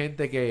ya hay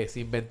gente que se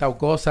ha inventado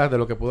cosas de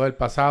lo que pudo haber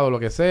pasado, lo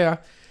que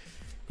sea.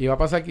 Y va a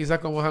pasar quizás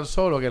como Han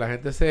Solo, que la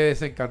gente se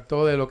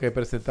desencantó de lo que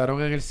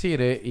presentaron en el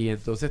cine, y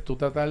entonces tú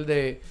tratar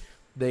de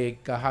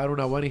encajar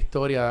una buena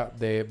historia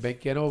de Ben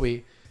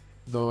Kenobi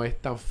no es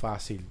tan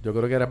fácil. Yo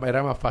creo que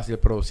era más fácil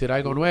producir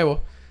algo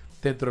nuevo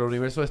dentro del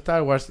universo de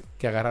Star Wars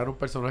que agarrar un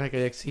personaje que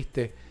ya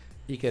existe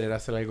y querer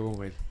hacer algo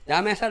con él.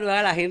 Déjame saludar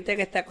a la gente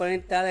que está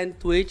conectada en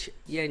Twitch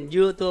y en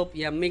YouTube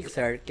y en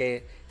Mixer,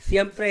 que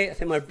siempre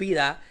se me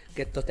olvida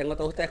que tengo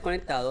todos ustedes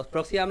conectados.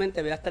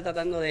 Próximamente voy a estar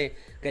tratando de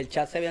que el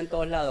chat se vea en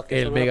todos lados. Que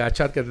el mega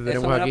chat que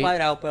tenemos eso aquí.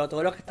 Cuadrado, pero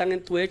todos los que están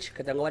en Twitch,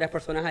 que tengo varias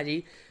personas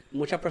allí,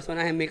 muchas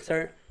personas en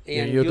Mixer y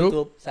en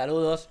YouTube.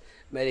 Saludos.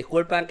 Me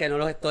disculpan que no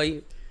los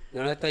estoy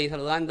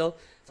saludando.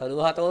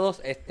 Saludos a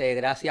todos,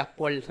 gracias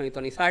por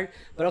sintonizar.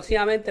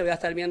 Próximamente voy a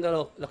estar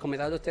viendo los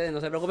comentarios de ustedes,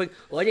 no se preocupen.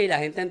 Oye, y la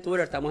gente en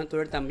Twitter, estamos en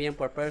Twitter también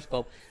por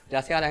Periscope.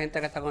 Gracias a la gente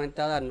que está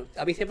conectada.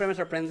 A mí siempre me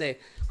sorprende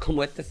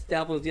cómo este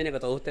sistema funciona y que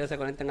todos ustedes se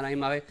conecten a la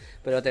misma vez.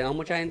 Pero tenemos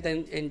mucha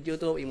gente en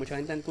YouTube y mucha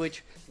gente en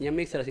Twitch y en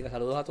Mixer, así que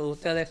saludos a todos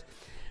ustedes.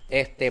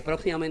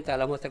 Próximamente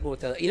hablamos con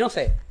ustedes. Y no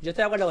sé, yo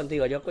estoy de acuerdo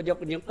contigo. Yo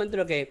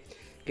encuentro que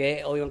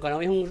Obi-Wan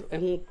Kenobi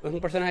es un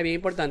personaje bien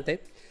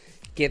importante,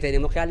 que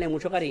tenemos que darle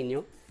mucho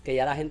cariño, que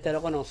ya la gente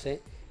lo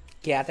conoce,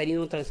 que ha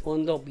tenido un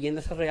trasfondo bien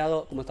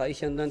desarrollado, como estaba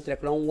diciendo, entre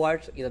Clone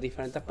Wars y las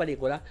diferentes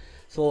películas.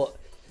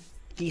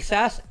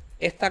 Quizás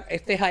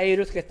este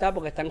hiatus que está,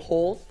 porque está en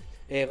hold,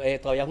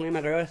 todavía Ewan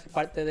McGregor es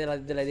parte de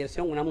la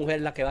dirección, una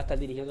mujer la que va a estar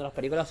dirigiendo las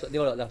películas,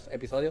 los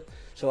episodios,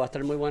 va a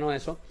estar muy bueno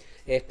eso.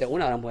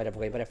 Una de las mujeres,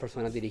 porque hay varias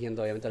personas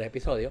dirigiendo obviamente los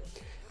episodios.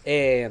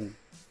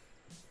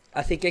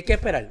 Así que hay que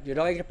esperar, yo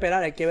creo que hay que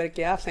esperar, hay que ver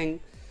qué hacen,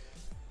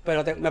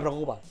 pero me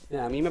preocupa,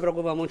 a mí me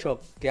preocupa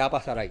mucho qué va a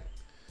pasar ahí.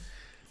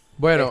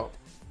 Bueno,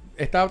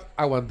 está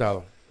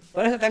aguantado.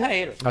 Por eso están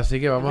aéreos.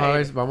 Así que vamos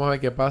a ver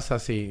qué pasa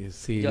si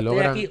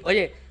logran.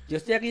 Yo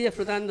estoy aquí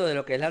disfrutando de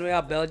lo que es la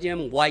nueva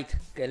Belgian White,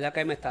 que es la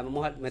que me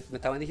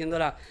estaban diciendo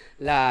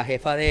la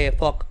jefa de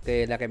Fox,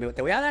 que la que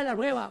te voy a dar la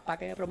nueva para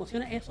que me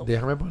promociones eso.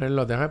 Déjame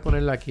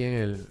ponerla aquí en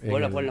el.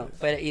 Ponlo.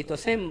 Pero, y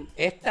entonces,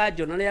 esta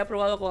yo no la había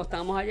probado cuando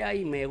estábamos allá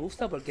y me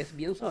gusta porque es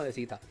bien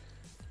suavecita.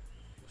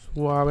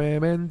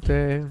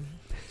 Suavemente.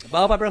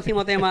 Vamos para el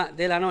próximo tema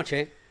de la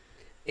noche.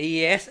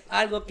 Y es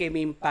algo que me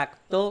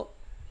impactó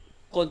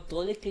con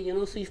todo, es que yo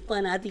no soy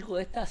fanático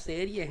de esta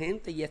serie,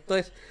 gente. Y esto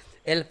es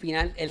el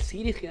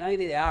series final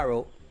de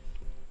Arrow.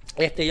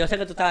 Yo sé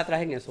que tú estás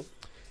atrás en eso.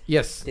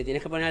 Yes. Te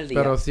tienes que poner al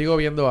día. Pero sigo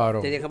viendo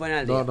Arrow. Te tienes que poner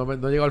al día.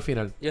 No llego al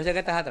final. Yo sé que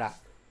estás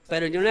atrás.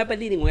 Pero yo no he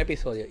perdido ningún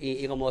episodio.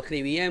 Y como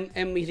escribí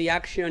en mi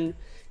reaction,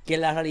 que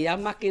la realidad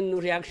más que en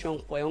un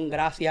reaction fue un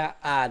gracias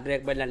a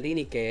Greg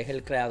Berlandini, que es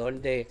el creador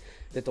de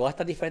todas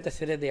estas diferentes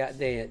series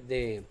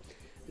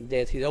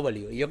de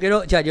CW. Y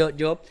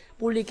yo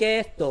publiqué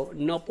esto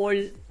no por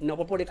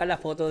publicar la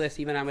foto de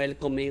Stephen Amell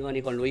conmigo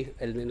ni con Luis,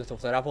 nuestro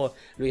fotógrafo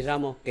Luis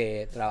Ramos,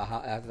 que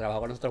trabajó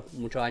con nosotros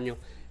muchos años,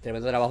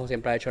 tremendo trabajo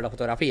siempre ha hecho la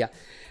fotografía,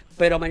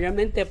 pero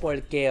mayormente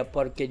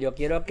porque yo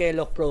quiero que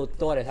los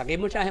productores, aquí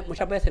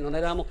muchas veces no le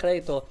damos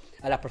crédito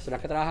a las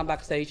personas que trabajan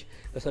backstage,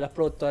 que son los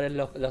productores,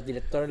 los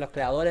directores, los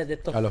creadores de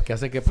estos, a los que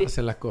hacen que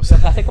pasen las cosas.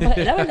 Es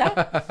la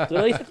verdad, tú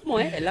lo dices como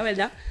es la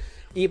verdad.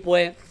 Y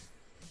pues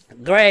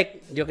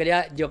Greg,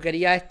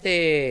 quería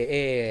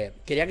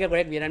que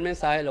Greg viera el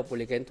mensaje, lo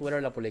publiqué en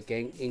Twitter, lo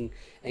publiqué en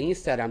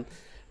Instagram,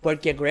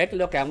 porque Greg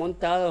lo que ha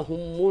montado es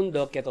un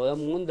mundo que todo el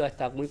mundo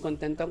está muy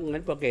contento con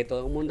él, porque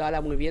todo el mundo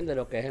habla muy bien de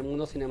lo que es el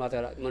mundo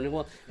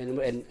cinematográfico,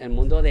 el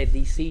mundo de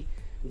DC,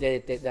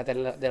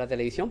 de la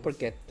televisión,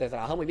 porque te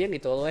trabaja muy bien, y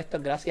todo esto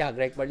es gracias a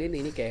Greg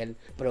Berlandini, que es el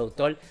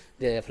productor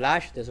de The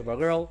Flash, de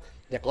Supergirl,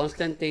 de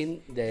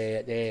Constantine,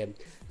 de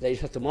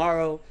Age of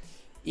Tomorrow.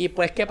 Y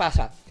pues, ¿qué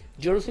pasa?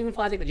 Yo no soy muy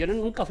fanático,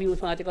 nunca fui muy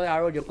fanático de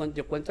Arrow. Yo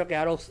encuentro que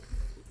Arrow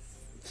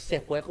se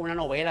fue con una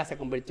novela, se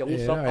convirtió en un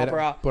soap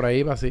opera. Por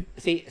ahí va, sí.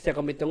 Sí, se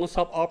convirtió en un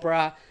soap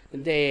opera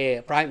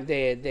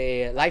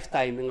de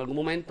Lifetime en algún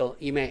momento,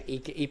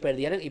 y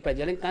perdí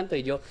el encanto.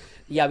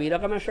 Y a mí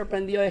lo que me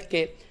sorprendió es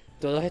que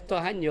todos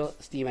estos años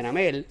Stephen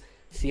Amell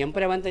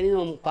siempre ha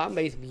mantenido un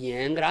fanbase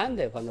bien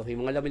grande. Cuando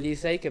fuimos en el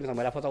 2016, que me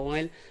tomé la foto con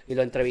él y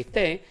lo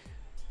entrevisté,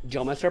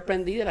 yo me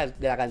sorprendí de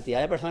la cantidad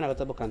de personas que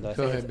estoy buscando.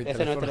 Ese no es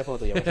el teléfono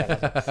tuyo, por si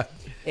acaso.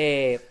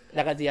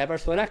 La cantidad de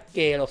personas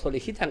que lo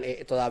solicitan.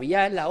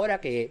 Todavía es la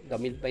hora que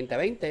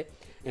 2020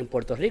 en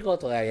Puerto Rico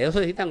todavía lo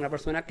solicitan, una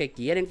persona que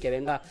quieren que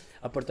venga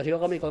a Puerto Rico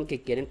Comic Con,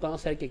 que quieren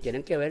conocer, que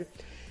quieren que ver.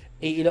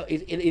 Y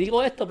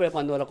digo esto, pero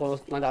cuando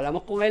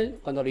hablamos con él,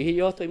 cuando Luis y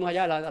yo estuvimos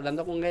allá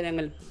hablando con él en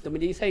el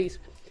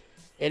 2016,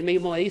 él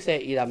mismo me dice,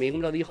 y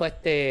también lo dijo el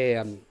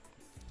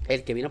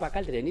que vino para acá,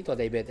 el trienito,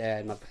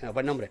 David, no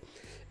fue el nombre.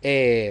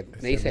 Me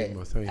dice,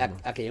 ese mismo.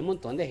 aquí hay un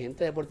montón de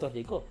gente de Puerto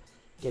Rico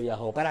que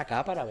viajó para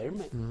acá para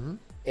verme. Ujú.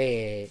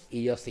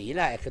 Y yo sí,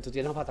 es que tú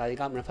tienes una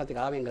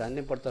fatiga bien grande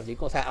en Puerto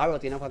Rico. O sea, Arrow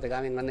tiene una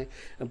fatiga bien grande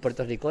en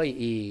Puerto Rico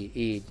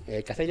y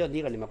el que hace John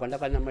Deagle, y me acuerdo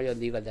cuál nombre John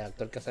Deagle, del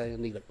actor que hace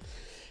John Deagle.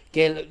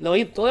 Que lo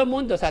vi todo el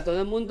mundo, o sea,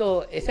 todo el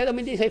mundo, ese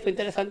 2016 fue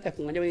interesante,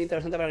 fue un año bien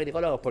interesante para los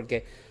criticólogos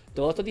porque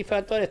todos estos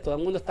diferentes actores, todo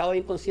el mundo estaba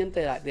bien consciente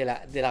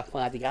de la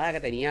fanaticada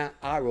que tenía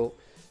Arrow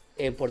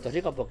en Puerto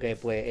Rico, porque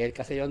pues el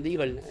que hace John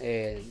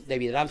Deagle,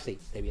 David Ramsey,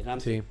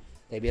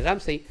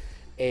 Sí.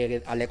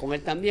 hablé con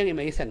él también y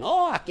me dice,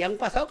 no, aquí han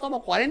pasado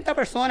como 40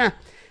 personas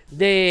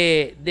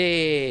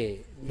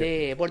de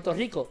Puerto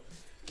Rico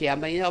que han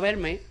venido a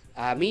verme,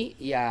 a mí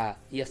y a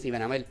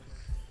Steven Amell.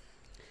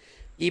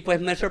 Y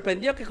pues me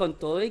sorprendió que con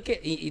todo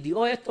y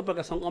digo esto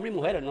porque son hombres y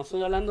mujeres, no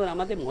estoy hablando nada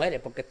más de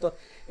mujeres, porque esto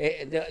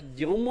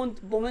llegó un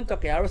momento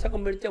que Arrow se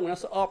convirtió en una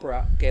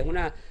ópera, que es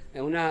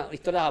una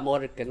historia de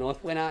amor, que no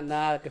fue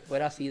nada que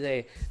fuera así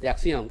de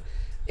acción,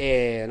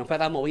 no fue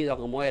tan movido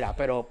como era,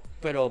 pero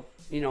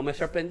me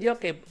sorprendió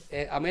que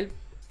Amell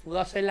pudo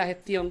hacer la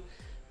gestión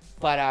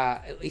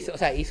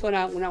hizo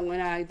una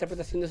buena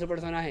interpretación de su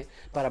personaje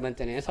para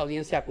mantener esa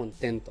audiencia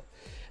contento.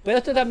 Pero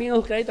esto también es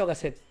un crédito que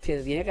se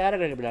tiene que dar a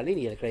Greg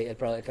Berlanti, el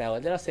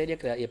creador de la serie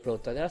y el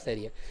productor de la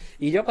serie.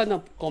 Y yo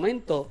cuando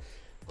comento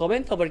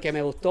porque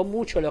me gustó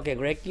mucho lo que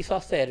Greg quiso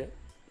hacer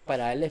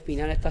para darle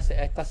final a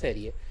esta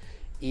serie.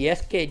 Y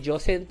es que yo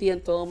sentí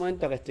en todo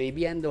momento que estoy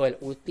viendo el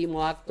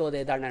último acto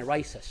de Dark Knight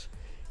Rises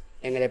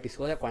en el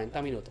episodio de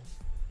 40 minutos.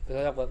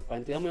 Episodio de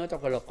 42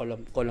 minutos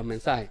con los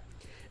mensajes.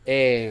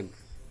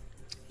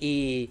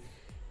 Y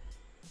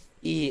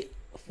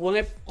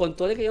con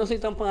todo el que yo no soy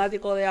tan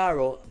fanático de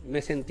Arrow,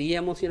 me sentí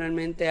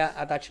emocionalmente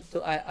attached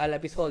al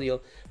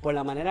episodio por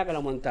la manera que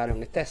lo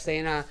montaron. Esta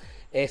escena,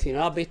 si no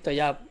lo has visto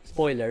ya,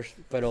 spoilers,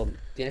 pero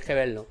tienes que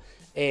verlo.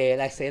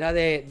 La escena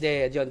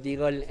de John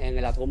Deagle en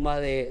la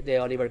tumba de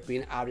Oliver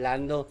Queen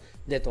hablando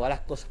de todas las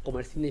cosas, como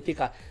él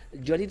significa.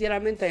 Yo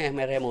literalmente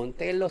me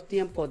remonté en los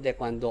tiempos de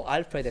cuando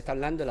Alfred está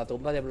hablando de la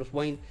tumba de Bruce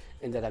Wayne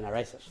en The Dark Knight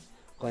Rises.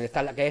 Que es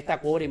esta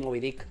Quarry y Moby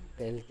Dick,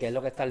 que es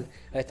lo que está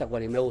esta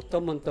Quarry. Me gustó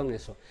un montón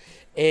eso.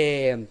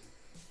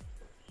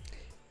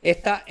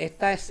 Esta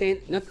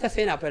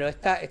escena, pero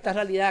esta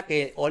realidad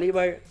que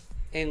Oliver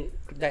en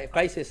The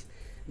Crisis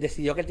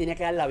decidió que él tenía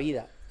que dar la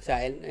vida. O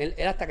sea, él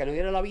hasta que no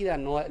diera la vida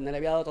no le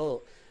había dado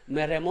todo.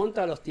 Me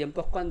remonta a los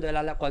tiempos cuando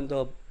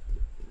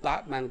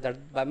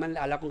Batman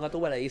habla con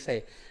Gatúbela y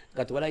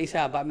Gatúbela dice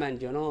a Batman,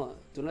 tú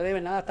no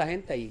debes nada a esta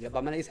gente, y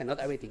Batman le dice, not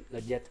everything,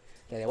 not yet,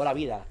 te debo la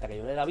vida, hasta que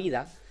yo le dé la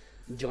vida,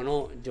 yo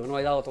no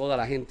he dado todo a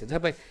la gente. Entonces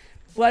pues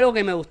fue algo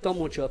que me gustó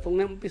mucho, fue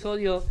un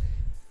episodio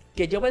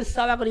que yo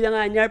pensaba que lo iban a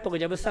dañar, porque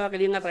yo pensaba que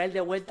lo iban a traer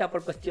de vuelta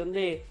por cuestión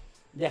de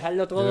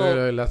dejarlo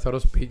todo.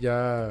 Lazarus Pit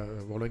ya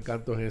voló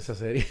encantos en esa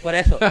serie. Por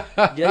eso,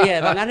 yo dije,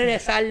 van a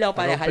regresarlo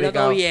para dejarlo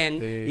todo bien,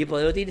 sí, y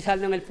poder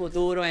utilizarlo en el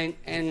futuro en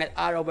el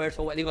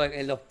Arrowverse,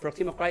 en los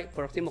próximos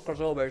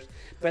crossovers.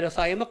 Pero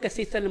sabemos que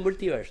existe en el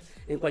multiverse.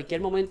 En cualquier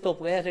momento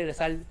puede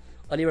regresar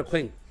Oliver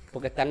Queen,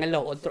 porque están en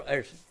los otros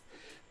Earths.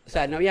 O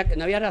sea, no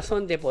había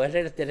razón de poder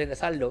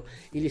regresarlo,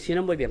 y lo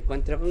hicieron muy bien.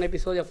 Encontré que un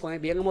episodio fue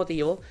bien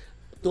emotivo.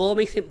 Tuvo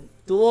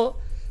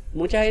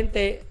mucha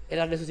gente en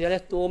las redes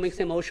sociales tuvo mixed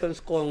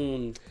emotions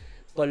con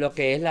lo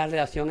que es la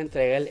relación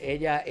entre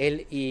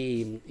él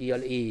y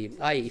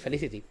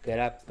Felicity, que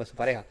era pues su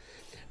pareja.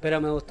 Pero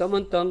me gustó un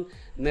montón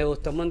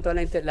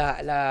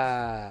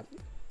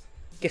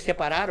que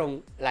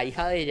separaron la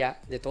hija de ella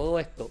de todo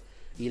esto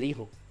y el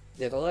hijo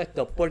de todo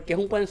esto, porque es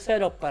un buen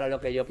cero para lo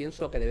que yo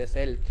pienso que debe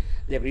ser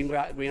de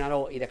Green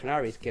Arrow y de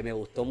Canaries, que me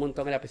gustó un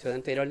montón el episodio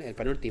anterior, el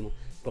penúltimo,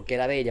 porque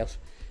era de ellos.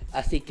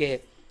 Así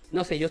que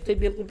no sé, yo estoy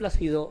bien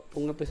complacido.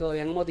 Fue un episodio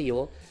bien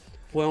emotivo.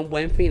 Fue un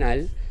buen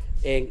final,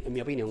 en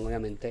mi opinión,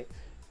 obviamente.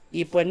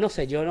 Y pues no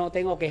sé, yo no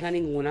tengo queja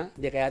ninguna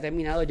de que haya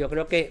terminado. Yo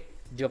creo,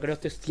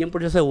 estoy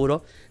 100%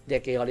 seguro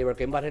de que Oliver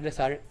Queen va a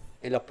regresar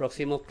en los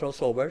próximos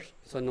crossovers.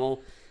 Eso no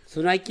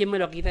hay quien me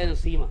lo quite de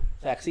encima.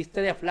 O sea,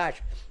 existe The Flash.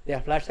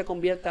 The Flash se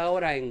convierte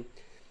ahora en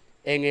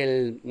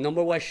el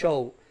number one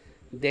show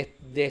de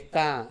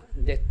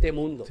este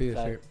mundo. Sí, o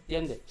sea, sí.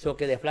 ¿Entiendes? So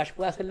que The Flash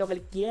puede hacer lo que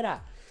él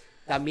quiera.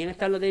 También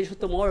están los Days of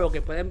Tomorrow,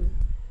 que pueden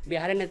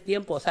viajar en el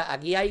tiempo. O sea,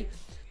 aquí hay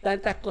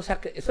tantas cosas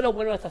que... Eso es lo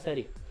bueno de esta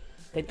serie.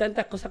 Hay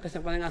tantas cosas que se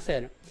pueden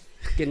hacer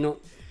que no...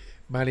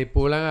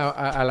 Manipulan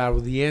a la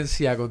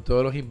audiencia con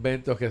todos los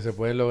inventos que se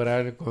pueden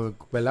lograr,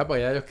 ¿verdad?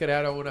 Porque ya ellos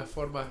crearon una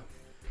forma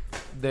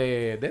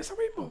de eso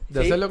mismo,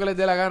 de hacer lo que les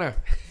dé la gana.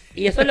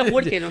 Y eso es lo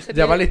cool, que no se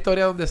llevar la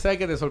historia donde sea y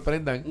que te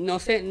sorprendan. No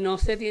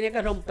se tiene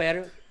que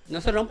romper, no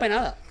se rompe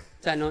nada.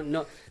 O sea,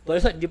 no. Por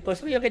eso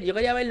yo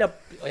quería verlo,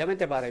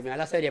 obviamente para terminar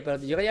la serie,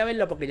 pero yo quería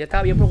verlo porque yo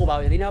estaba bien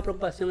preocupado. Yo tenía una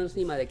preocupación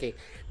encima de que,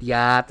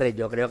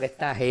 yo creo que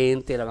esta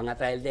gente lo van a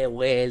traer de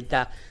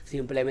vuelta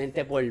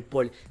simplemente por...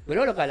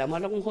 Bueno, lo que hablamos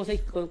con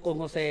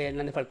José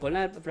Hernández Falcón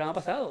en el programa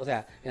pasado, o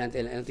sea,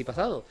 el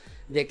antipasado,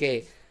 de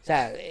que, o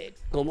sea,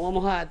 ¿cómo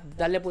vamos a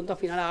darle punto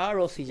final a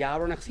Arrow si ya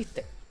Arrow no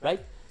existe? ¿Right?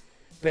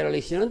 Pero lo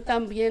hicieron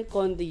también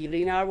con The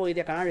Green Arrow y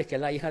The Canaries, que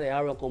es la hija de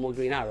Arrow como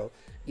Green Arrow,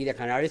 y The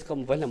Canaries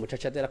como pues la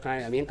muchacha de los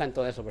Canaries. A mí me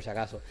encantó eso, por si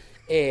acaso.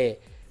 Y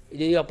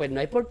yo digo, pues no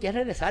hay por qué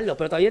regresarlo,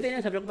 pero todavía tienen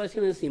esa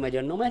preocupación encima.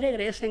 Yo, no me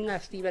regresen a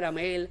Stephen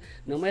Amell,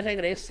 no me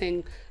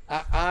regresen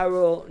a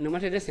Arrow, no me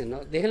regresen, no,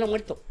 déjenlo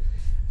muerto.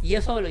 Y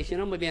eso lo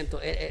hicieron muy bien. O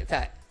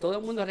sea, todo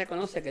el mundo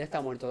reconoce que él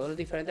está muerto. Todos los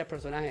diferentes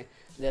personajes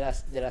de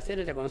la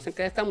serie reconocen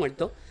que él está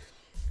muerto.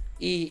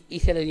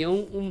 Y se le dio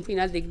un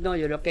final digno.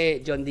 Yo creo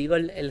que John digo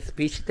el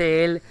speech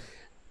de él,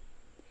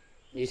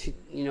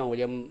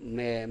 yo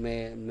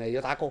me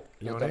dio taco.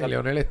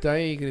 Leonel está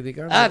ahí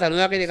criticando.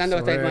 Está criticando que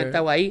está ahí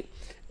conectado ahí.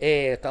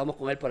 Estábamos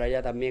con él por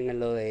allá también en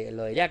lo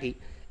de Jackie.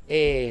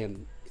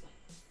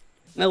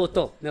 Me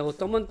gustó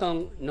un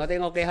montón. No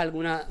tengo queja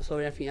alguna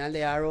sobre el final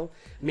de Arrow.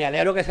 Me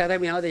alegro que se haya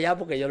terminado de ya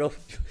porque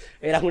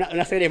era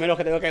una serie menos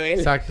que tengo que ver.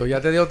 Exacto,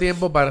 ya te dio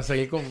tiempo para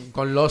seguir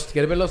con Lost.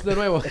 ¿Quieres ver Lost de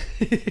nuevo?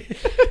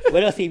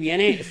 Bueno, si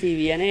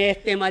viene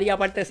María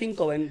parte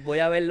 5, voy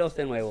a verlos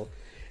de nuevo.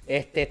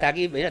 Está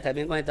aquí, mira, está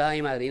bien conectada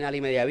mi madrina Ali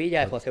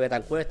Mediavilla. José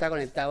Betancourt está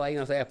conectado ahí,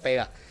 no se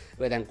despega.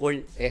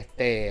 Betancourt,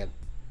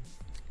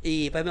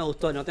 y pues me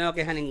gustó, no tengo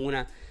queja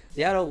ninguna.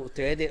 Déjalo,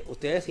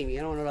 ustedes si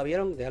vieron o no lo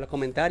vieron, dejen los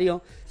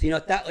comentarios. Si no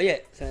está,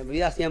 oye, se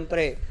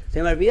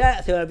me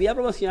olvida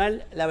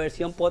promocionar la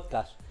versión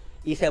podcast.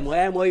 Y se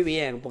mueve muy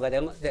bien,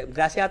 porque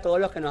gracias a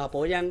todos los que nos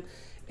apoyan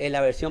en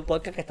la versión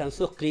podcast, que están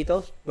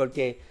suscritos,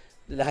 porque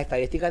las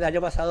estadísticas del año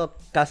pasado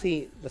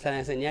casi, las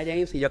enseñé a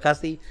James y yo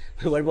casi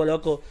me vuelvo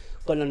loco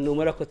con los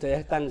números que ustedes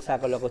están, o sea,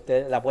 con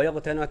el apoyo que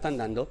ustedes nos están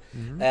dando.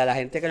 A la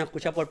gente que nos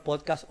escucha por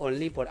podcast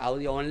only, por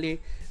audio only,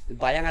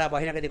 vayan a la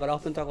página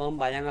criticologos.com,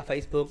 vayan a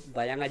Facebook,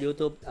 vayan a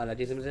YouTube, a las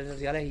redes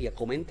sociales y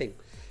comenten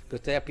qué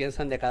ustedes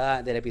piensan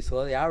del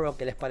episodio de Arrow,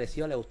 qué les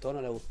pareció, les gustó,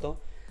 no les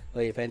gustó,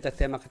 los diferentes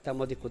temas que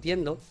estamos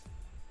discutiendo.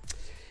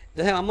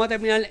 Entonces vamos a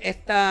terminar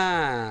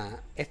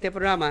este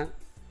programa,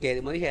 que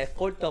como dije es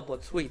corto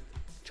but sweet,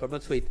 short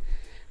but sweet,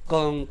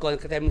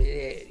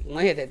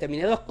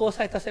 terminé 2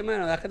 cosas esta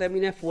semana. La que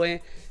terminé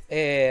fue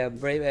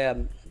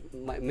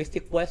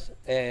Mystic Quest,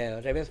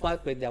 Raven's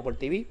Wild de Apple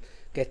TV,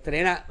 que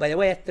estrena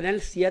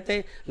el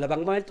 7, los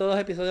van a ver todos los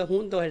episodios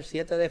juntos el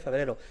 7 de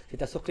febrero. Si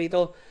estás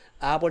suscrito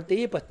a Apple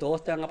TV, pues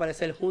todos te van a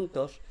aparecer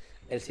juntos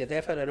el 7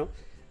 de febrero.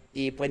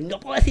 Y pues no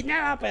puedo decir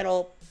nada,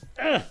 pero...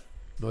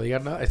 No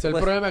digas nada. Ese es el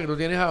problema que tú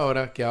tienes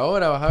ahora, que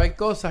ahora vas a ver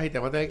cosas y te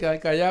vas a tener que quedar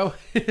callado.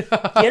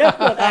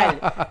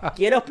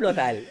 Quiero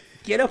explotar,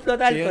 pero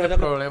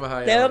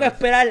tengo que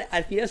esperar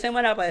al fin de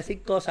semana para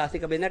decir cosas. Así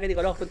que ven a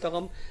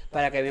criticologos.com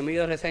para que vean mi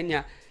video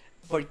reseña.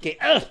 Porque,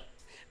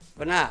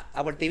 pues nada,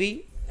 Apple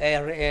TV,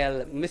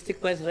 el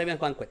Mystic Quest Raven's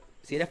Banquet.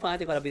 Si eres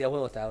fanático de los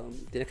videojuegos,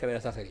 tienes que ver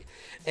esa serie.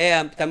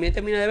 También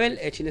terminé de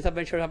ver Chinese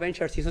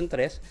Adventure Season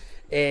 3,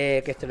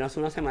 que estrenó hace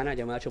una semana.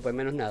 Yo me la chupé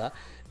menos nada.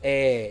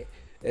 Me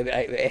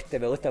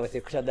gusta, porque estoy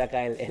escuchando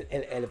acá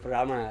el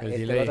programa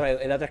en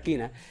la otra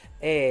esquina.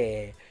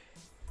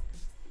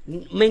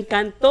 Me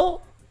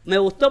encantó, me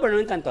gustó, pero no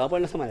me encantó. Voy a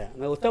ponerlo de esa manera.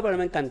 Me gustó, pero no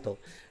me encantó.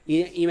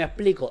 Y me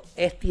explico.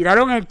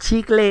 Estiraron el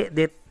chicle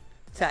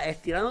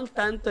estiraron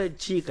tanto el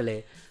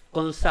chicle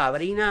con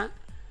Sabrina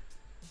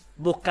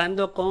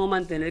buscando cómo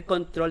mantener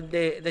control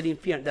del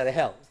infierno, de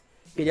Hell,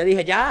 que yo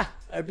dije, ya,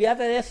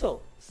 olvídate de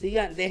eso.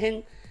 Sigan,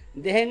 dejen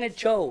el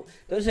show.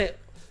 Entonces,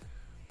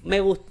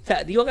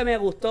 digo que me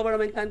gustó, pero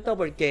me encantó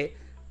porque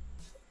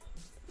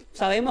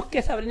sabemos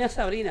que Sabrina es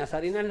Sabrina.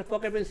 Sabrina es el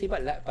póker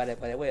principal.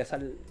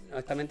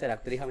 Honestamente, la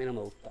actriz a mí no me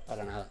gusta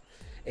para nada.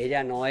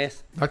 Ella no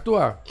es...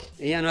 ¿Actúa?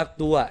 Ella no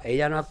actúa.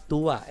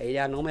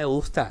 Ella no me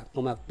gusta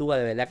como actúa,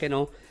 de verdad que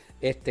no.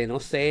 No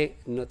sé,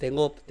 no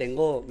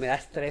tengo, me da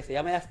estrés.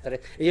 Ella me da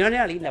estrés. Ella no es una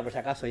nena linda, por si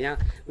acaso. Ella,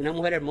 una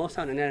mujer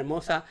hermosa, una nena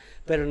hermosa,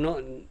 pero no,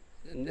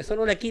 eso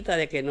no le quita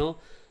de que no,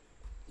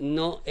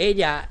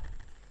 ella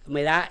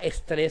me da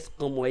estrés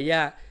como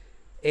ella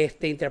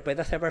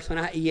interpreta a ese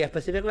personaje. Y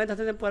específicamente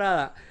esta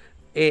temporada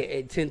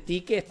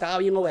sentí que estaba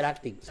bien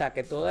overacting, o sea,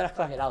 que todo era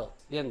exagerado,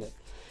 ¿entiendes?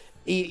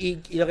 Y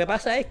lo que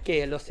pasa es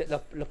que los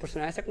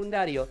personajes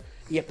secundarios,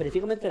 y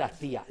específicamente las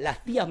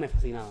tías me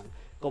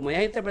fascinaban. Como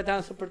ellas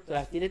interpretaban sus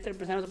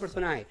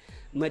personajes,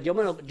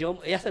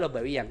 ellas se los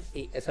bebían,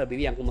 y se los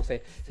vivían, como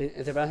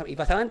y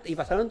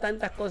pasaron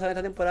tantas cosas en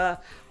esta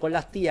temporada con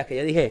las tías que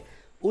yo dije,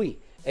 uy,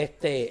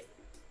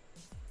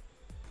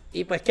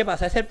 y pues, ¿qué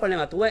pasa? Ese es el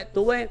problema.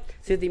 Tuve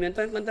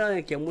sentimientos encontrados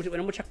en que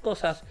hubo muchas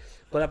cosas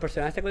con las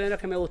personajes secundarias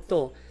que me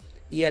gustó,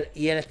 y el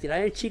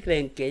estirar el chicle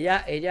en que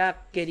ella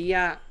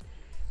quería,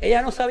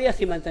 ella no sabía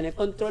si mantener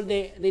control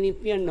del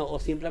infierno o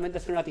simplemente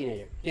ser una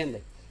teenager,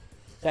 ¿entiendes?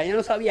 O sea, ella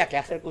no sabía qué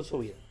hacer con su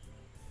vida.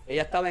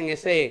 Ella estaba en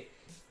ese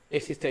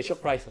existential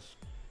crisis.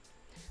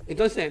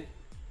 Entonces,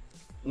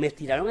 me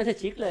estiraron ese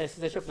chicle de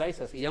existential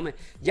crisis. Y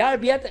ya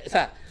olvídate, o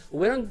sea,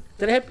 hubieron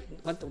 3,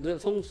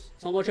 son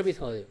 8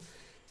 episodios.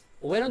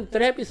 Hubieron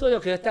 3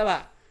 episodios que yo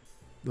estaba...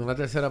 Una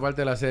tercera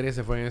parte de la serie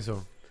se fue en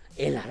eso.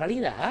 En la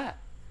realidad.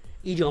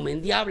 Y yo me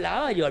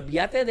endiablaba,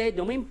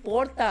 no me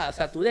importa. O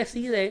sea, tú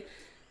decides...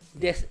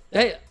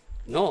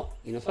 no,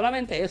 y no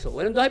solamente eso.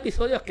 Hubieron 2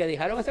 episodios que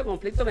dejaron ese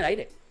conflicto en el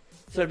aire.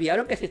 Se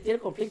olvidaron que existía el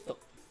conflicto.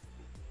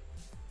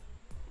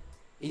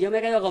 Y yo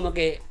me quedo como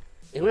que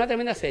es una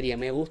tremenda serie,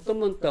 me gusta un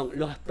montón.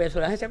 Los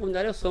personajes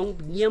secundarios son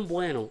bien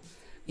buenos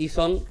y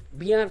son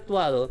bien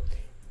actuados.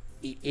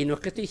 Y no es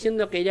que estoy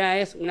diciendo que ella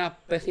es una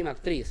pésima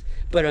actriz,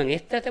 pero en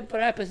esta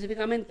temporada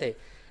específicamente,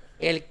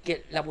 el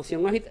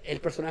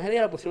personaje de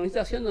ella la pusieron en una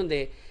situación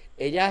donde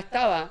ella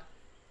estaba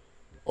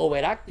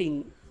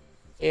overacting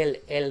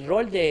el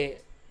rol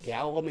de ¿qué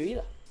hago con mi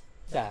vida?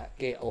 O sea,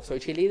 que o soy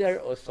cheerleader,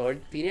 o soy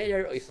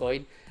teenager, o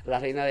soy la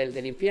reina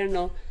del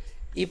infierno.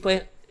 Y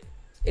pues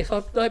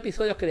esos 2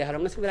 episodios que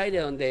dejaron en el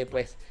aire donde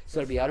pues se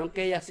olvidaron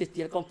que ya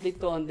existía el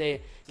conflicto,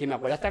 donde, que me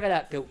acuerdo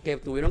hasta que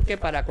tuvieron que,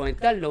 para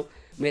conectarlo,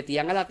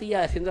 metían a la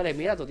tía diciéndole,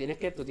 mira, tú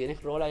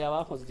tienes rol allá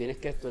abajo, tú eres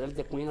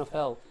the Queen of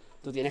Hell,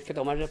 tú tienes que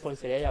tomar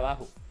responsabilidad allá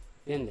abajo,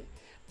 ¿entiendes?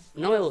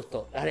 No me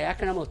gustó, la realidad es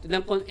que no me gustó.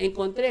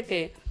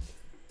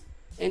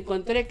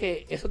 Encontré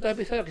que esos 2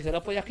 episodios que se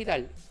los podías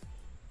quitar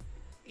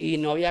y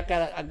no había que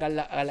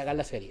alargar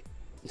la serie,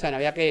 o sea, no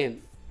había que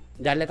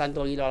darle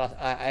tanto hilo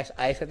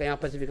a ese tema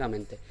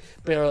específicamente.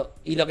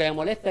 Y lo que me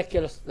molesta es que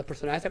los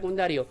personajes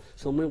secundarios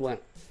son muy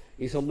buenos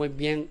y son muy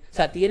bien, o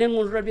sea, tienen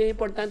un rol bien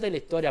importante en la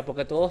historia,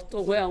 porque todos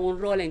juegan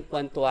un rol en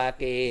cuanto a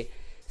que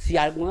si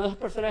a alguno de los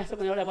personajes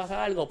secundarios le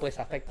pasa algo, pues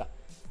afecta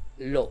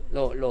los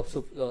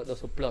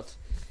subplots.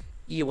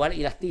 Igual,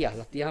 y las tías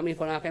a mí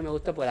fueron las que me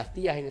gustan, porque las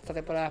tías en esta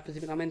temporada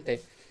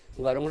específicamente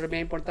jugaron un rol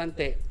bien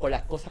importante con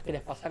las cosas que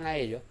les pasan a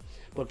ellos,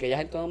 porque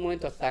ellas en todo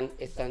momento están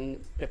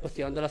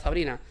cuestionando a la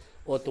Sabrina,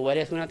 o tú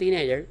eres una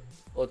teenager,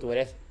 o tú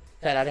eres,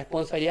 o sea, la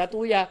responsabilidad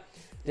tuya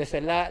de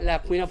ser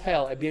la Queen of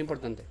Hell es bien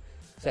importante,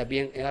 o sea,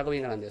 es algo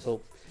bien grande.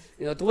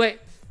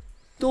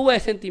 Tuve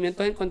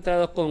sentimientos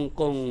encontrados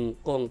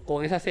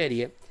con esa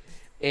serie,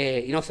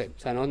 y no sé, o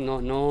sea,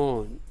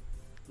 no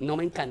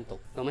me encantó,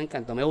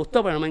 me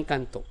gustó, pero no me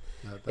encantó.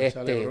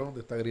 Natasha Lebrón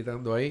te está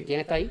gritando ahí. ¿Quién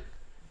está ahí?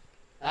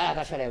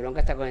 Natasha Lebrón, que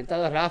está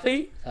conectado.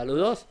 Rafi,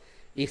 saludos.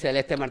 Y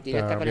Celeste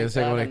Martínez está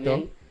conectada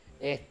también.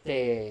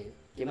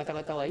 ¿Quién más está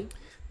conectado ahí?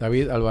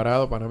 David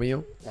Alvarado, pana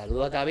mío.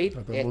 Saludos, David.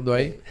 Está todo el mundo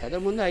ahí. Está todo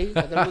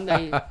el mundo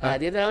ahí. A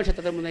las 10 de la noche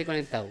está todo el mundo ahí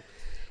conectado.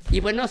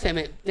 Y pues no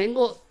sé,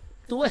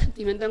 tuve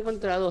sentimientos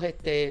encontrados.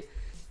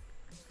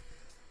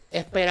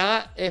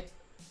 Esperaba. Es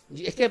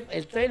que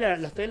los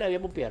trailers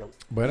bien pompearon.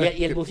 Bueno,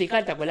 y el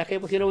musical, ¿te acuerdas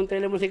que pusieron un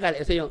trailer musical?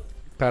 Eso yo.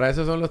 Para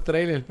eso son los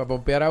trailers, para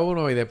pompear a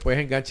uno y después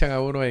enganchan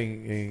a uno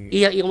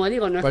Y como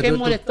digo, no es que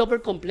molestó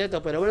por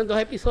completo, pero bueno,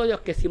 2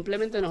 episodios que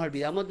simplemente nos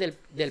olvidamos del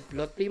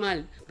plot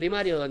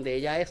primario, donde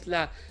ella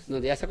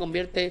se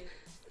convierte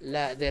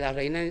de la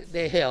reina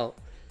de Hell,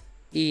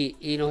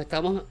 y nos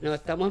estamos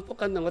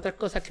enfocando en otras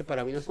cosas que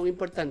para mí no son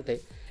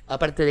importantes,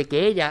 aparte de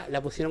que ella a la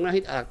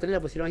actriz le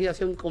pusieron una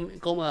situación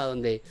incómoda,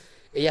 donde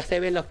ella se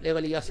ve en la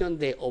obligación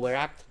de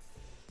overact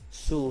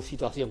su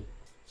situación,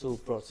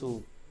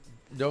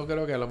 Yo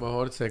creo que a lo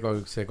mejor se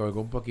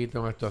colgó un poquito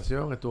en la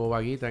actuación, estuvo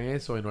vaguita en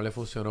eso y no le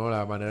funcionó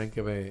la manera en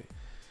que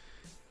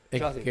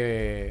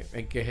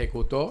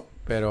ejecutó,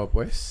 pero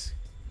pues...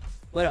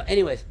 Bueno,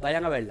 anyways,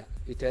 vayan a verla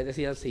y ustedes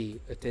decidan si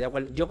estoy de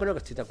acuerdo. Yo creo que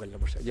estoy de acuerdo,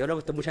 yo creo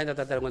que mucha gente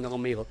está de acuerdo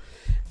conmigo.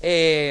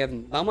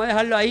 Vamos a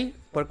dejarlo ahí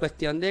por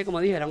cuestión de, como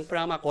dije, era un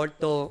programa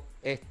corto,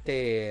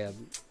 pero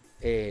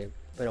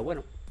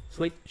bueno,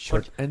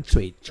 short and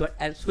sweet.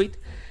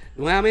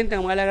 Nuevamente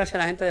vamos a dar las gracias a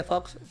la gente de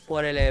Fox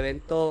por el mega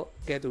evento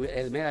que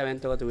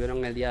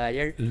tuvieron el día de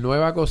ayer.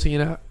 Nueva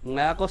cocina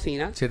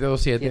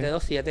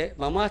 727.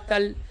 Vamos a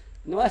estar,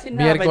 no voy a decir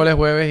nada, miércoles,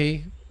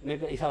 jueves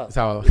y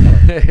sábado.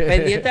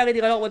 Pendiente a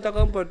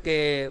criticalos.com,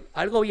 porque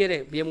algo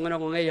viene bien bueno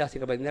con ellos, así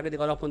que pendiente a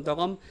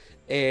criticalos.com.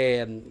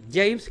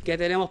 James, ¿qué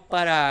tenemos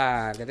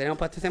para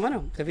esta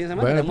semana? ¿Este fin de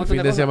semana? Bueno,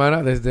 fin de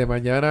semana, desde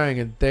mañana en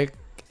el Tech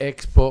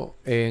Expo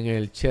en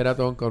el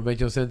Sheraton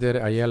Convention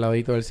Center, ahí al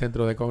ladito del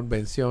centro de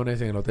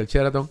convenciones, en el Hotel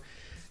Sheraton.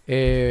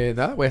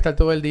 Voy a estar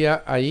todo el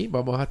día ahí.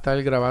 Vamos a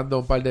estar grabando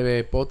un par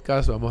de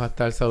podcasts, vamos a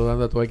estar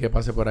saludando a todo el que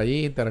pase por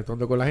allí,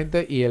 interactuando con la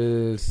gente. Y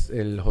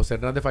el José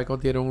Hernández Falcón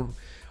tiene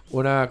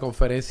una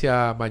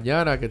conferencia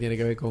mañana que tiene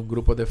que ver con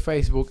grupos de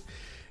Facebook.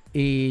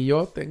 Y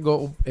yo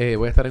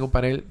voy a estar en un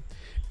panel,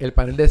 el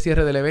panel de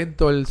cierre del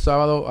evento, el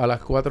sábado a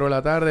las 4 de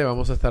la tarde.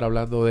 Vamos a estar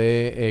hablando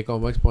de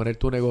cómo exponer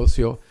tu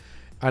negocio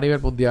a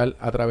nivel mundial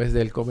a través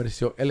del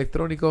comercio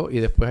electrónico, y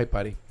después hay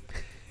party.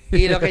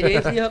 Y lo que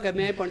James dijo que es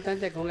muy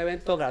importante es que es un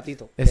evento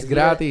gratuito. Es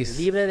gratis.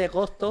 Libre de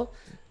costo.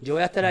 Yo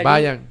voy a estar allí.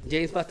 Vayan.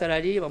 James va a estar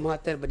allí. Vamos a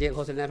estar,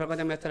 José Hernández Falcón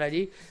también va a estar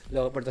allí.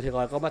 Puerto Rico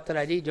Balcón va a estar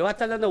allí. Yo voy a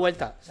estar dando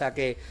vueltas. O sea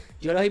que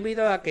yo los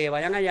invito a que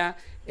vayan allá.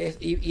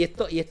 Y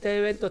este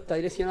evento está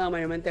direccionado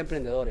mayormente a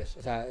emprendedores.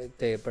 O sea,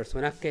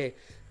 personas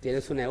que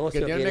tienen su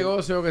negocio. Que tienen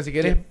negocio, que si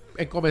quieres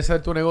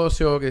comenzar tu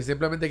negocio, que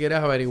simplemente quieres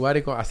averiguar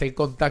y hacer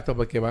contacto,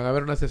 porque van a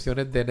haber unas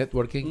sesiones de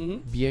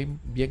networking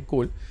bien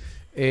cool.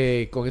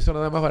 Con eso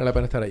nada más vale la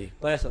pena estar allí.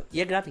 Por eso, y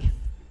es gratis.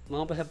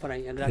 Vamos a empezar por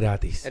ahí, es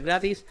gratis. Es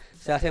gratis,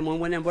 se hace muy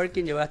buen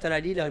networking. Yo voy a estar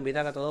allí, los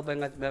invito a que todos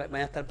vayan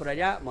a estar por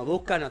allá. Me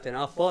buscan, nos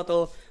tenemos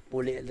fotos.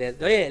 Oye,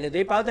 les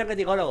doy pauta al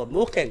criticólogo,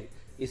 busquen.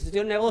 Y si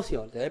tienes un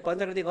negocio, te doy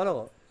pauta al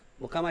criticólogo.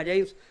 Búscame a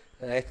James,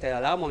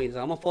 hablamos y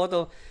tomamos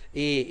fotos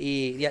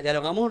y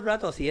dialogamos un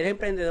rato. Si eres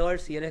emprendedor,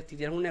 si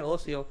tienes un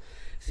negocio,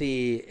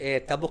 Si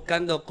estás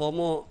buscando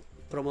cómo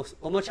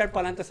echar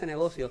para adelante ese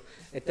negocio,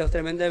 este es un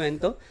tremendo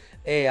evento.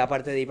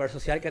 Aparte de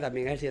Hipersocial, que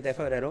también es el 7 de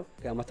febrero,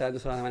 que vamos a estar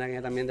dando la semana que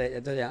viene también de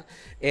esto ya.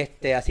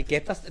 Así que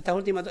estas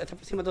próximas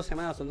 2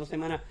 semanas son 2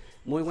 semanas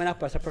muy buenas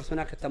para esas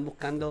personas que están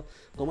buscando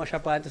cómo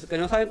echar para adelante, que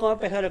no saben cómo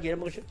empezar o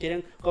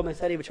quieren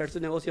comenzar y echar su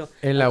negocio.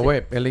 En la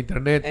web, en la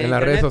internet, en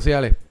las redes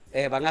sociales.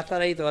 Van a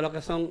estar ahí todos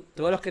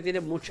los que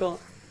tienen mucha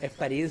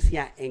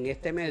experiencia en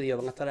este medio,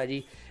 van a estar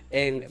allí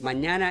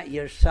mañana y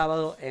el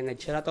sábado en el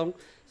Sheraton.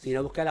 Si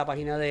no, busca la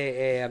página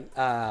de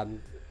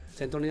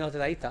Centro Unidos de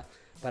Detallistas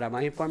para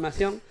más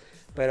información.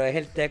 Pero es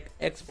el Tech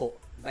Expo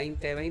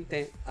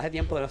 2020. Hace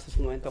tiempo que no se hace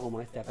un evento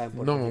como este acá en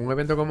Puerto Rico. No, un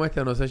evento como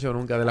este no se ha hecho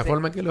nunca. De la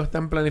forma que lo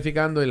están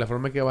planificando y la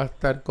forma que va a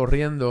estar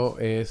corriendo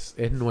es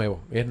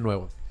nuevo.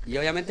 Y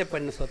obviamente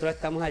pues nosotros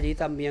estamos allí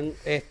también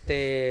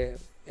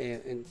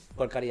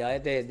por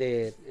caridades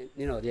de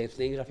James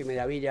Link, Rafi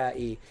Mediavilla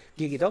y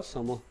Kiki Talk.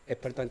 Somos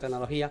expertos en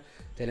tecnología,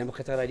 tenemos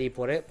que estar allí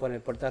por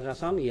esta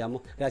razón, y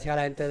gracias a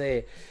la gente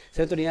de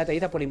Centro Unidad de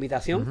Detallistas por la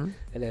invitación,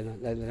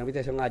 la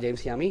invitación a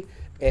James y a mí,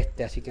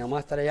 así que vamos a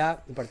estar allá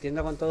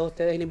compartiendo con todos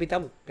ustedes y les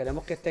invitamos,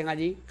 queremos que estén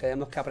allí,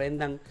 queremos que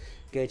aprendan,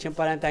 que echen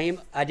para adelante.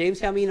 A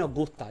James y a mí nos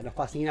gusta, nos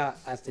fascina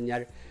a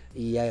enseñar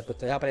y que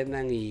ustedes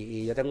aprendan,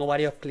 y yo tengo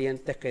varios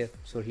clientes que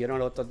surgieron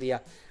los otros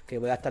días que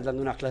voy a estar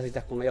dando unas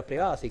clasitas con ellos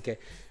privadas, así que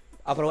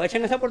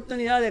aprovechen esa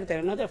oportunidad de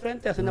tenernos de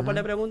frente, haciendo un par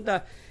de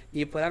preguntas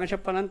y puedan echar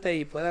para adelante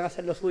y puedan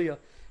hacer lo suyo,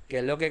 que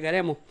es lo que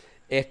queremos.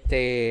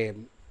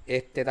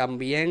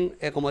 También,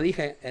 como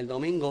dije, el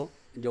domingo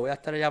yo voy a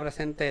estar ya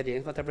presente,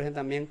 James va a estar presente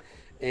también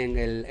en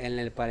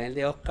el panel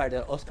de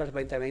Oscars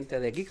 2020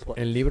 de Geekspot.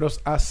 En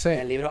Libros AC. En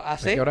el libro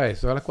AC. ¿A qué hora es?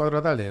 ¿Eso es a las 4 de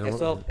la tarde? ¿No?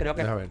 Eso creo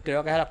que es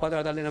a las 4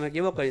 de la tarde, no me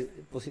equivoco.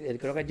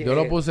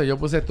 Yo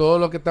puse todo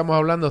lo que estamos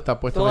hablando está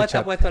puesto todo en el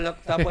chat.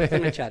 Está puesto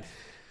en el chat.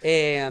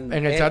 En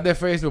el chat de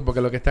Facebook,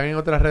 porque los que están en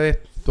otras redes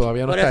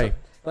todavía no está ahí.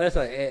 Por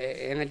eso,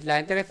 la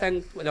gente que está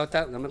en...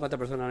 no me cuántas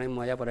personas ahora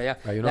mismo allá por allá.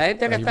 La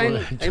gente que está en...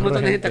 Hay un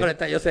montón de gente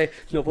conectada, yo sé,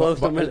 no puedo...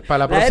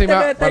 Para la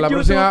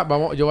próxima,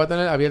 yo voy a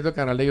tener abierto el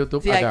canal de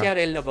YouTube. Sí, acá hay que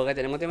abrirlo, porque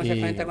tenemos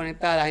demasiada gente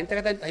conectada. La gente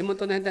que está... Hay un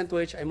montón de gente en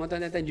Twitch, hay un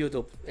montón de gente en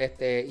YouTube.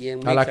 Y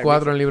en a las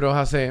 4 en Libros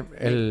AC,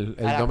 el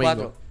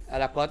domingo. A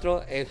las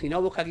 4, si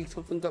no, busca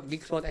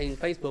Geekspot en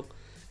Facebook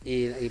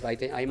y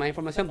hay más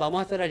información.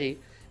 Vamos a estar allí.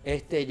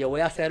 Yo voy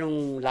a hacer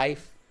un live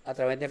a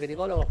través de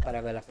Criticólogos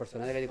para que las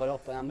personas de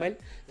Criticólogos puedan ver.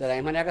 De la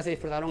misma manera que se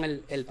disfrutaron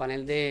el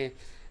panel de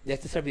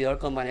este servidor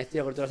con Vanesti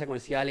de Cultura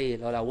Secuencial y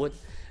Lola Wood,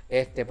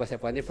 pues se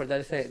pueden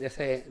disfrutar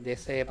de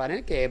ese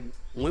panel, que es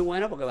muy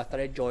bueno porque va a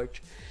estar el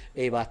George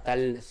y va a estar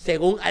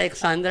según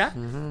Alexandra,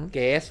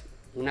 que es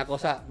una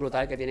cosa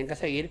brutal que tienen que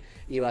seguir,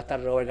 y va a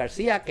estar Robert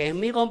García, que es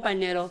mi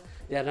compañero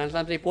de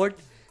Random Report,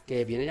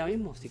 que viene ya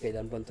mismo, así que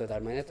tan pronto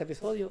termine este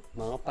episodio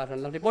vamos para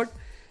Random Report.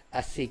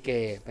 Así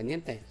que,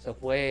 pendiente, eso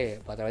fue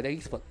a través de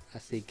Geekspot.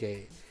 Así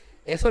que,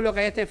 eso es lo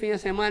que hay este fin de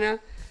semana.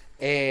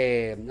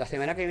 La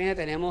semana que viene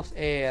tenemos,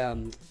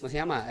 ¿cómo se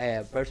llama?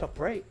 Birds of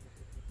Prey.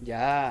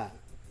 Ya,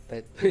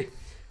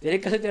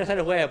 tienen que sentirse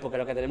el jueves, porque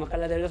lo que tenemos que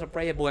hablar de Birds of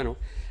Prey es bueno.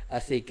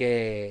 Así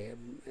que,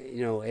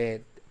 no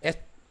voy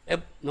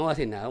a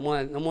decir nada, no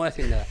voy a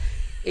decir nada.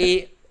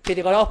 Y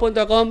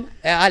criticólogos.com,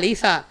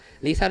 Lisa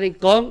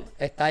Rincón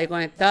está ahí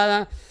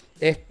conectada.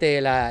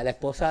 La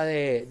esposa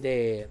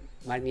de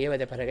Mark Nieves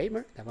de PR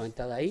Gamer, está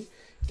conectada ahí,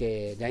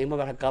 que ya mismo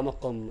arrancamos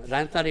con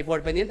Random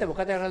Report. Pendiente,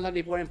 búscate Random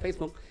Report en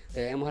Facebook,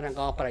 que hemos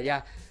arrancado para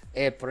allá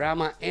el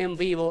programa en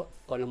vivo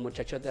con los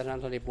muchachos de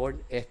Random Report.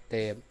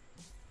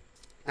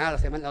 La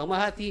semana, vamos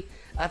a ti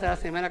hasta la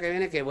semana que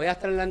viene, que voy a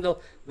estar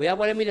hablando, voy a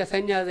poner mi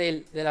reseña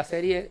de la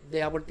serie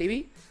de Apple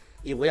TV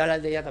y voy a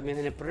hablar de ella también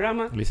en el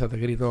programa. Lisa te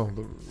gritó.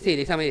 Sí,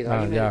 Lisa me gritó.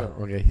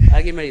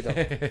 Alguien me gritó.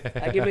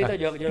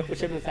 Yo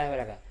escuché el mensaje por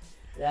acá.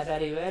 La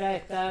Televivera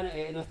está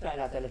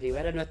la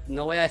Televivera,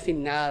 no voy a decir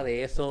nada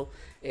de eso.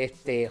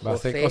 ¿Va a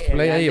hacer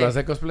cosplay allí? ¿Va a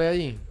hacer cosplay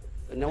allí?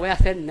 No voy a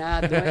hacer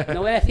nada, no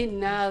voy a decir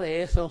nada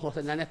de eso, José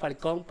Hernández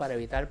Falcón, para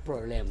evitar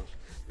problemas.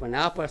 Pues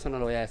nada, por eso no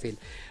lo voy a decir.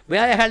 Voy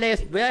a dejar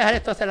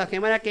esto hasta la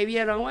semana que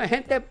viene.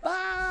 Gente,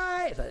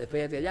 bye.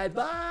 Despídete ya,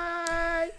 bye.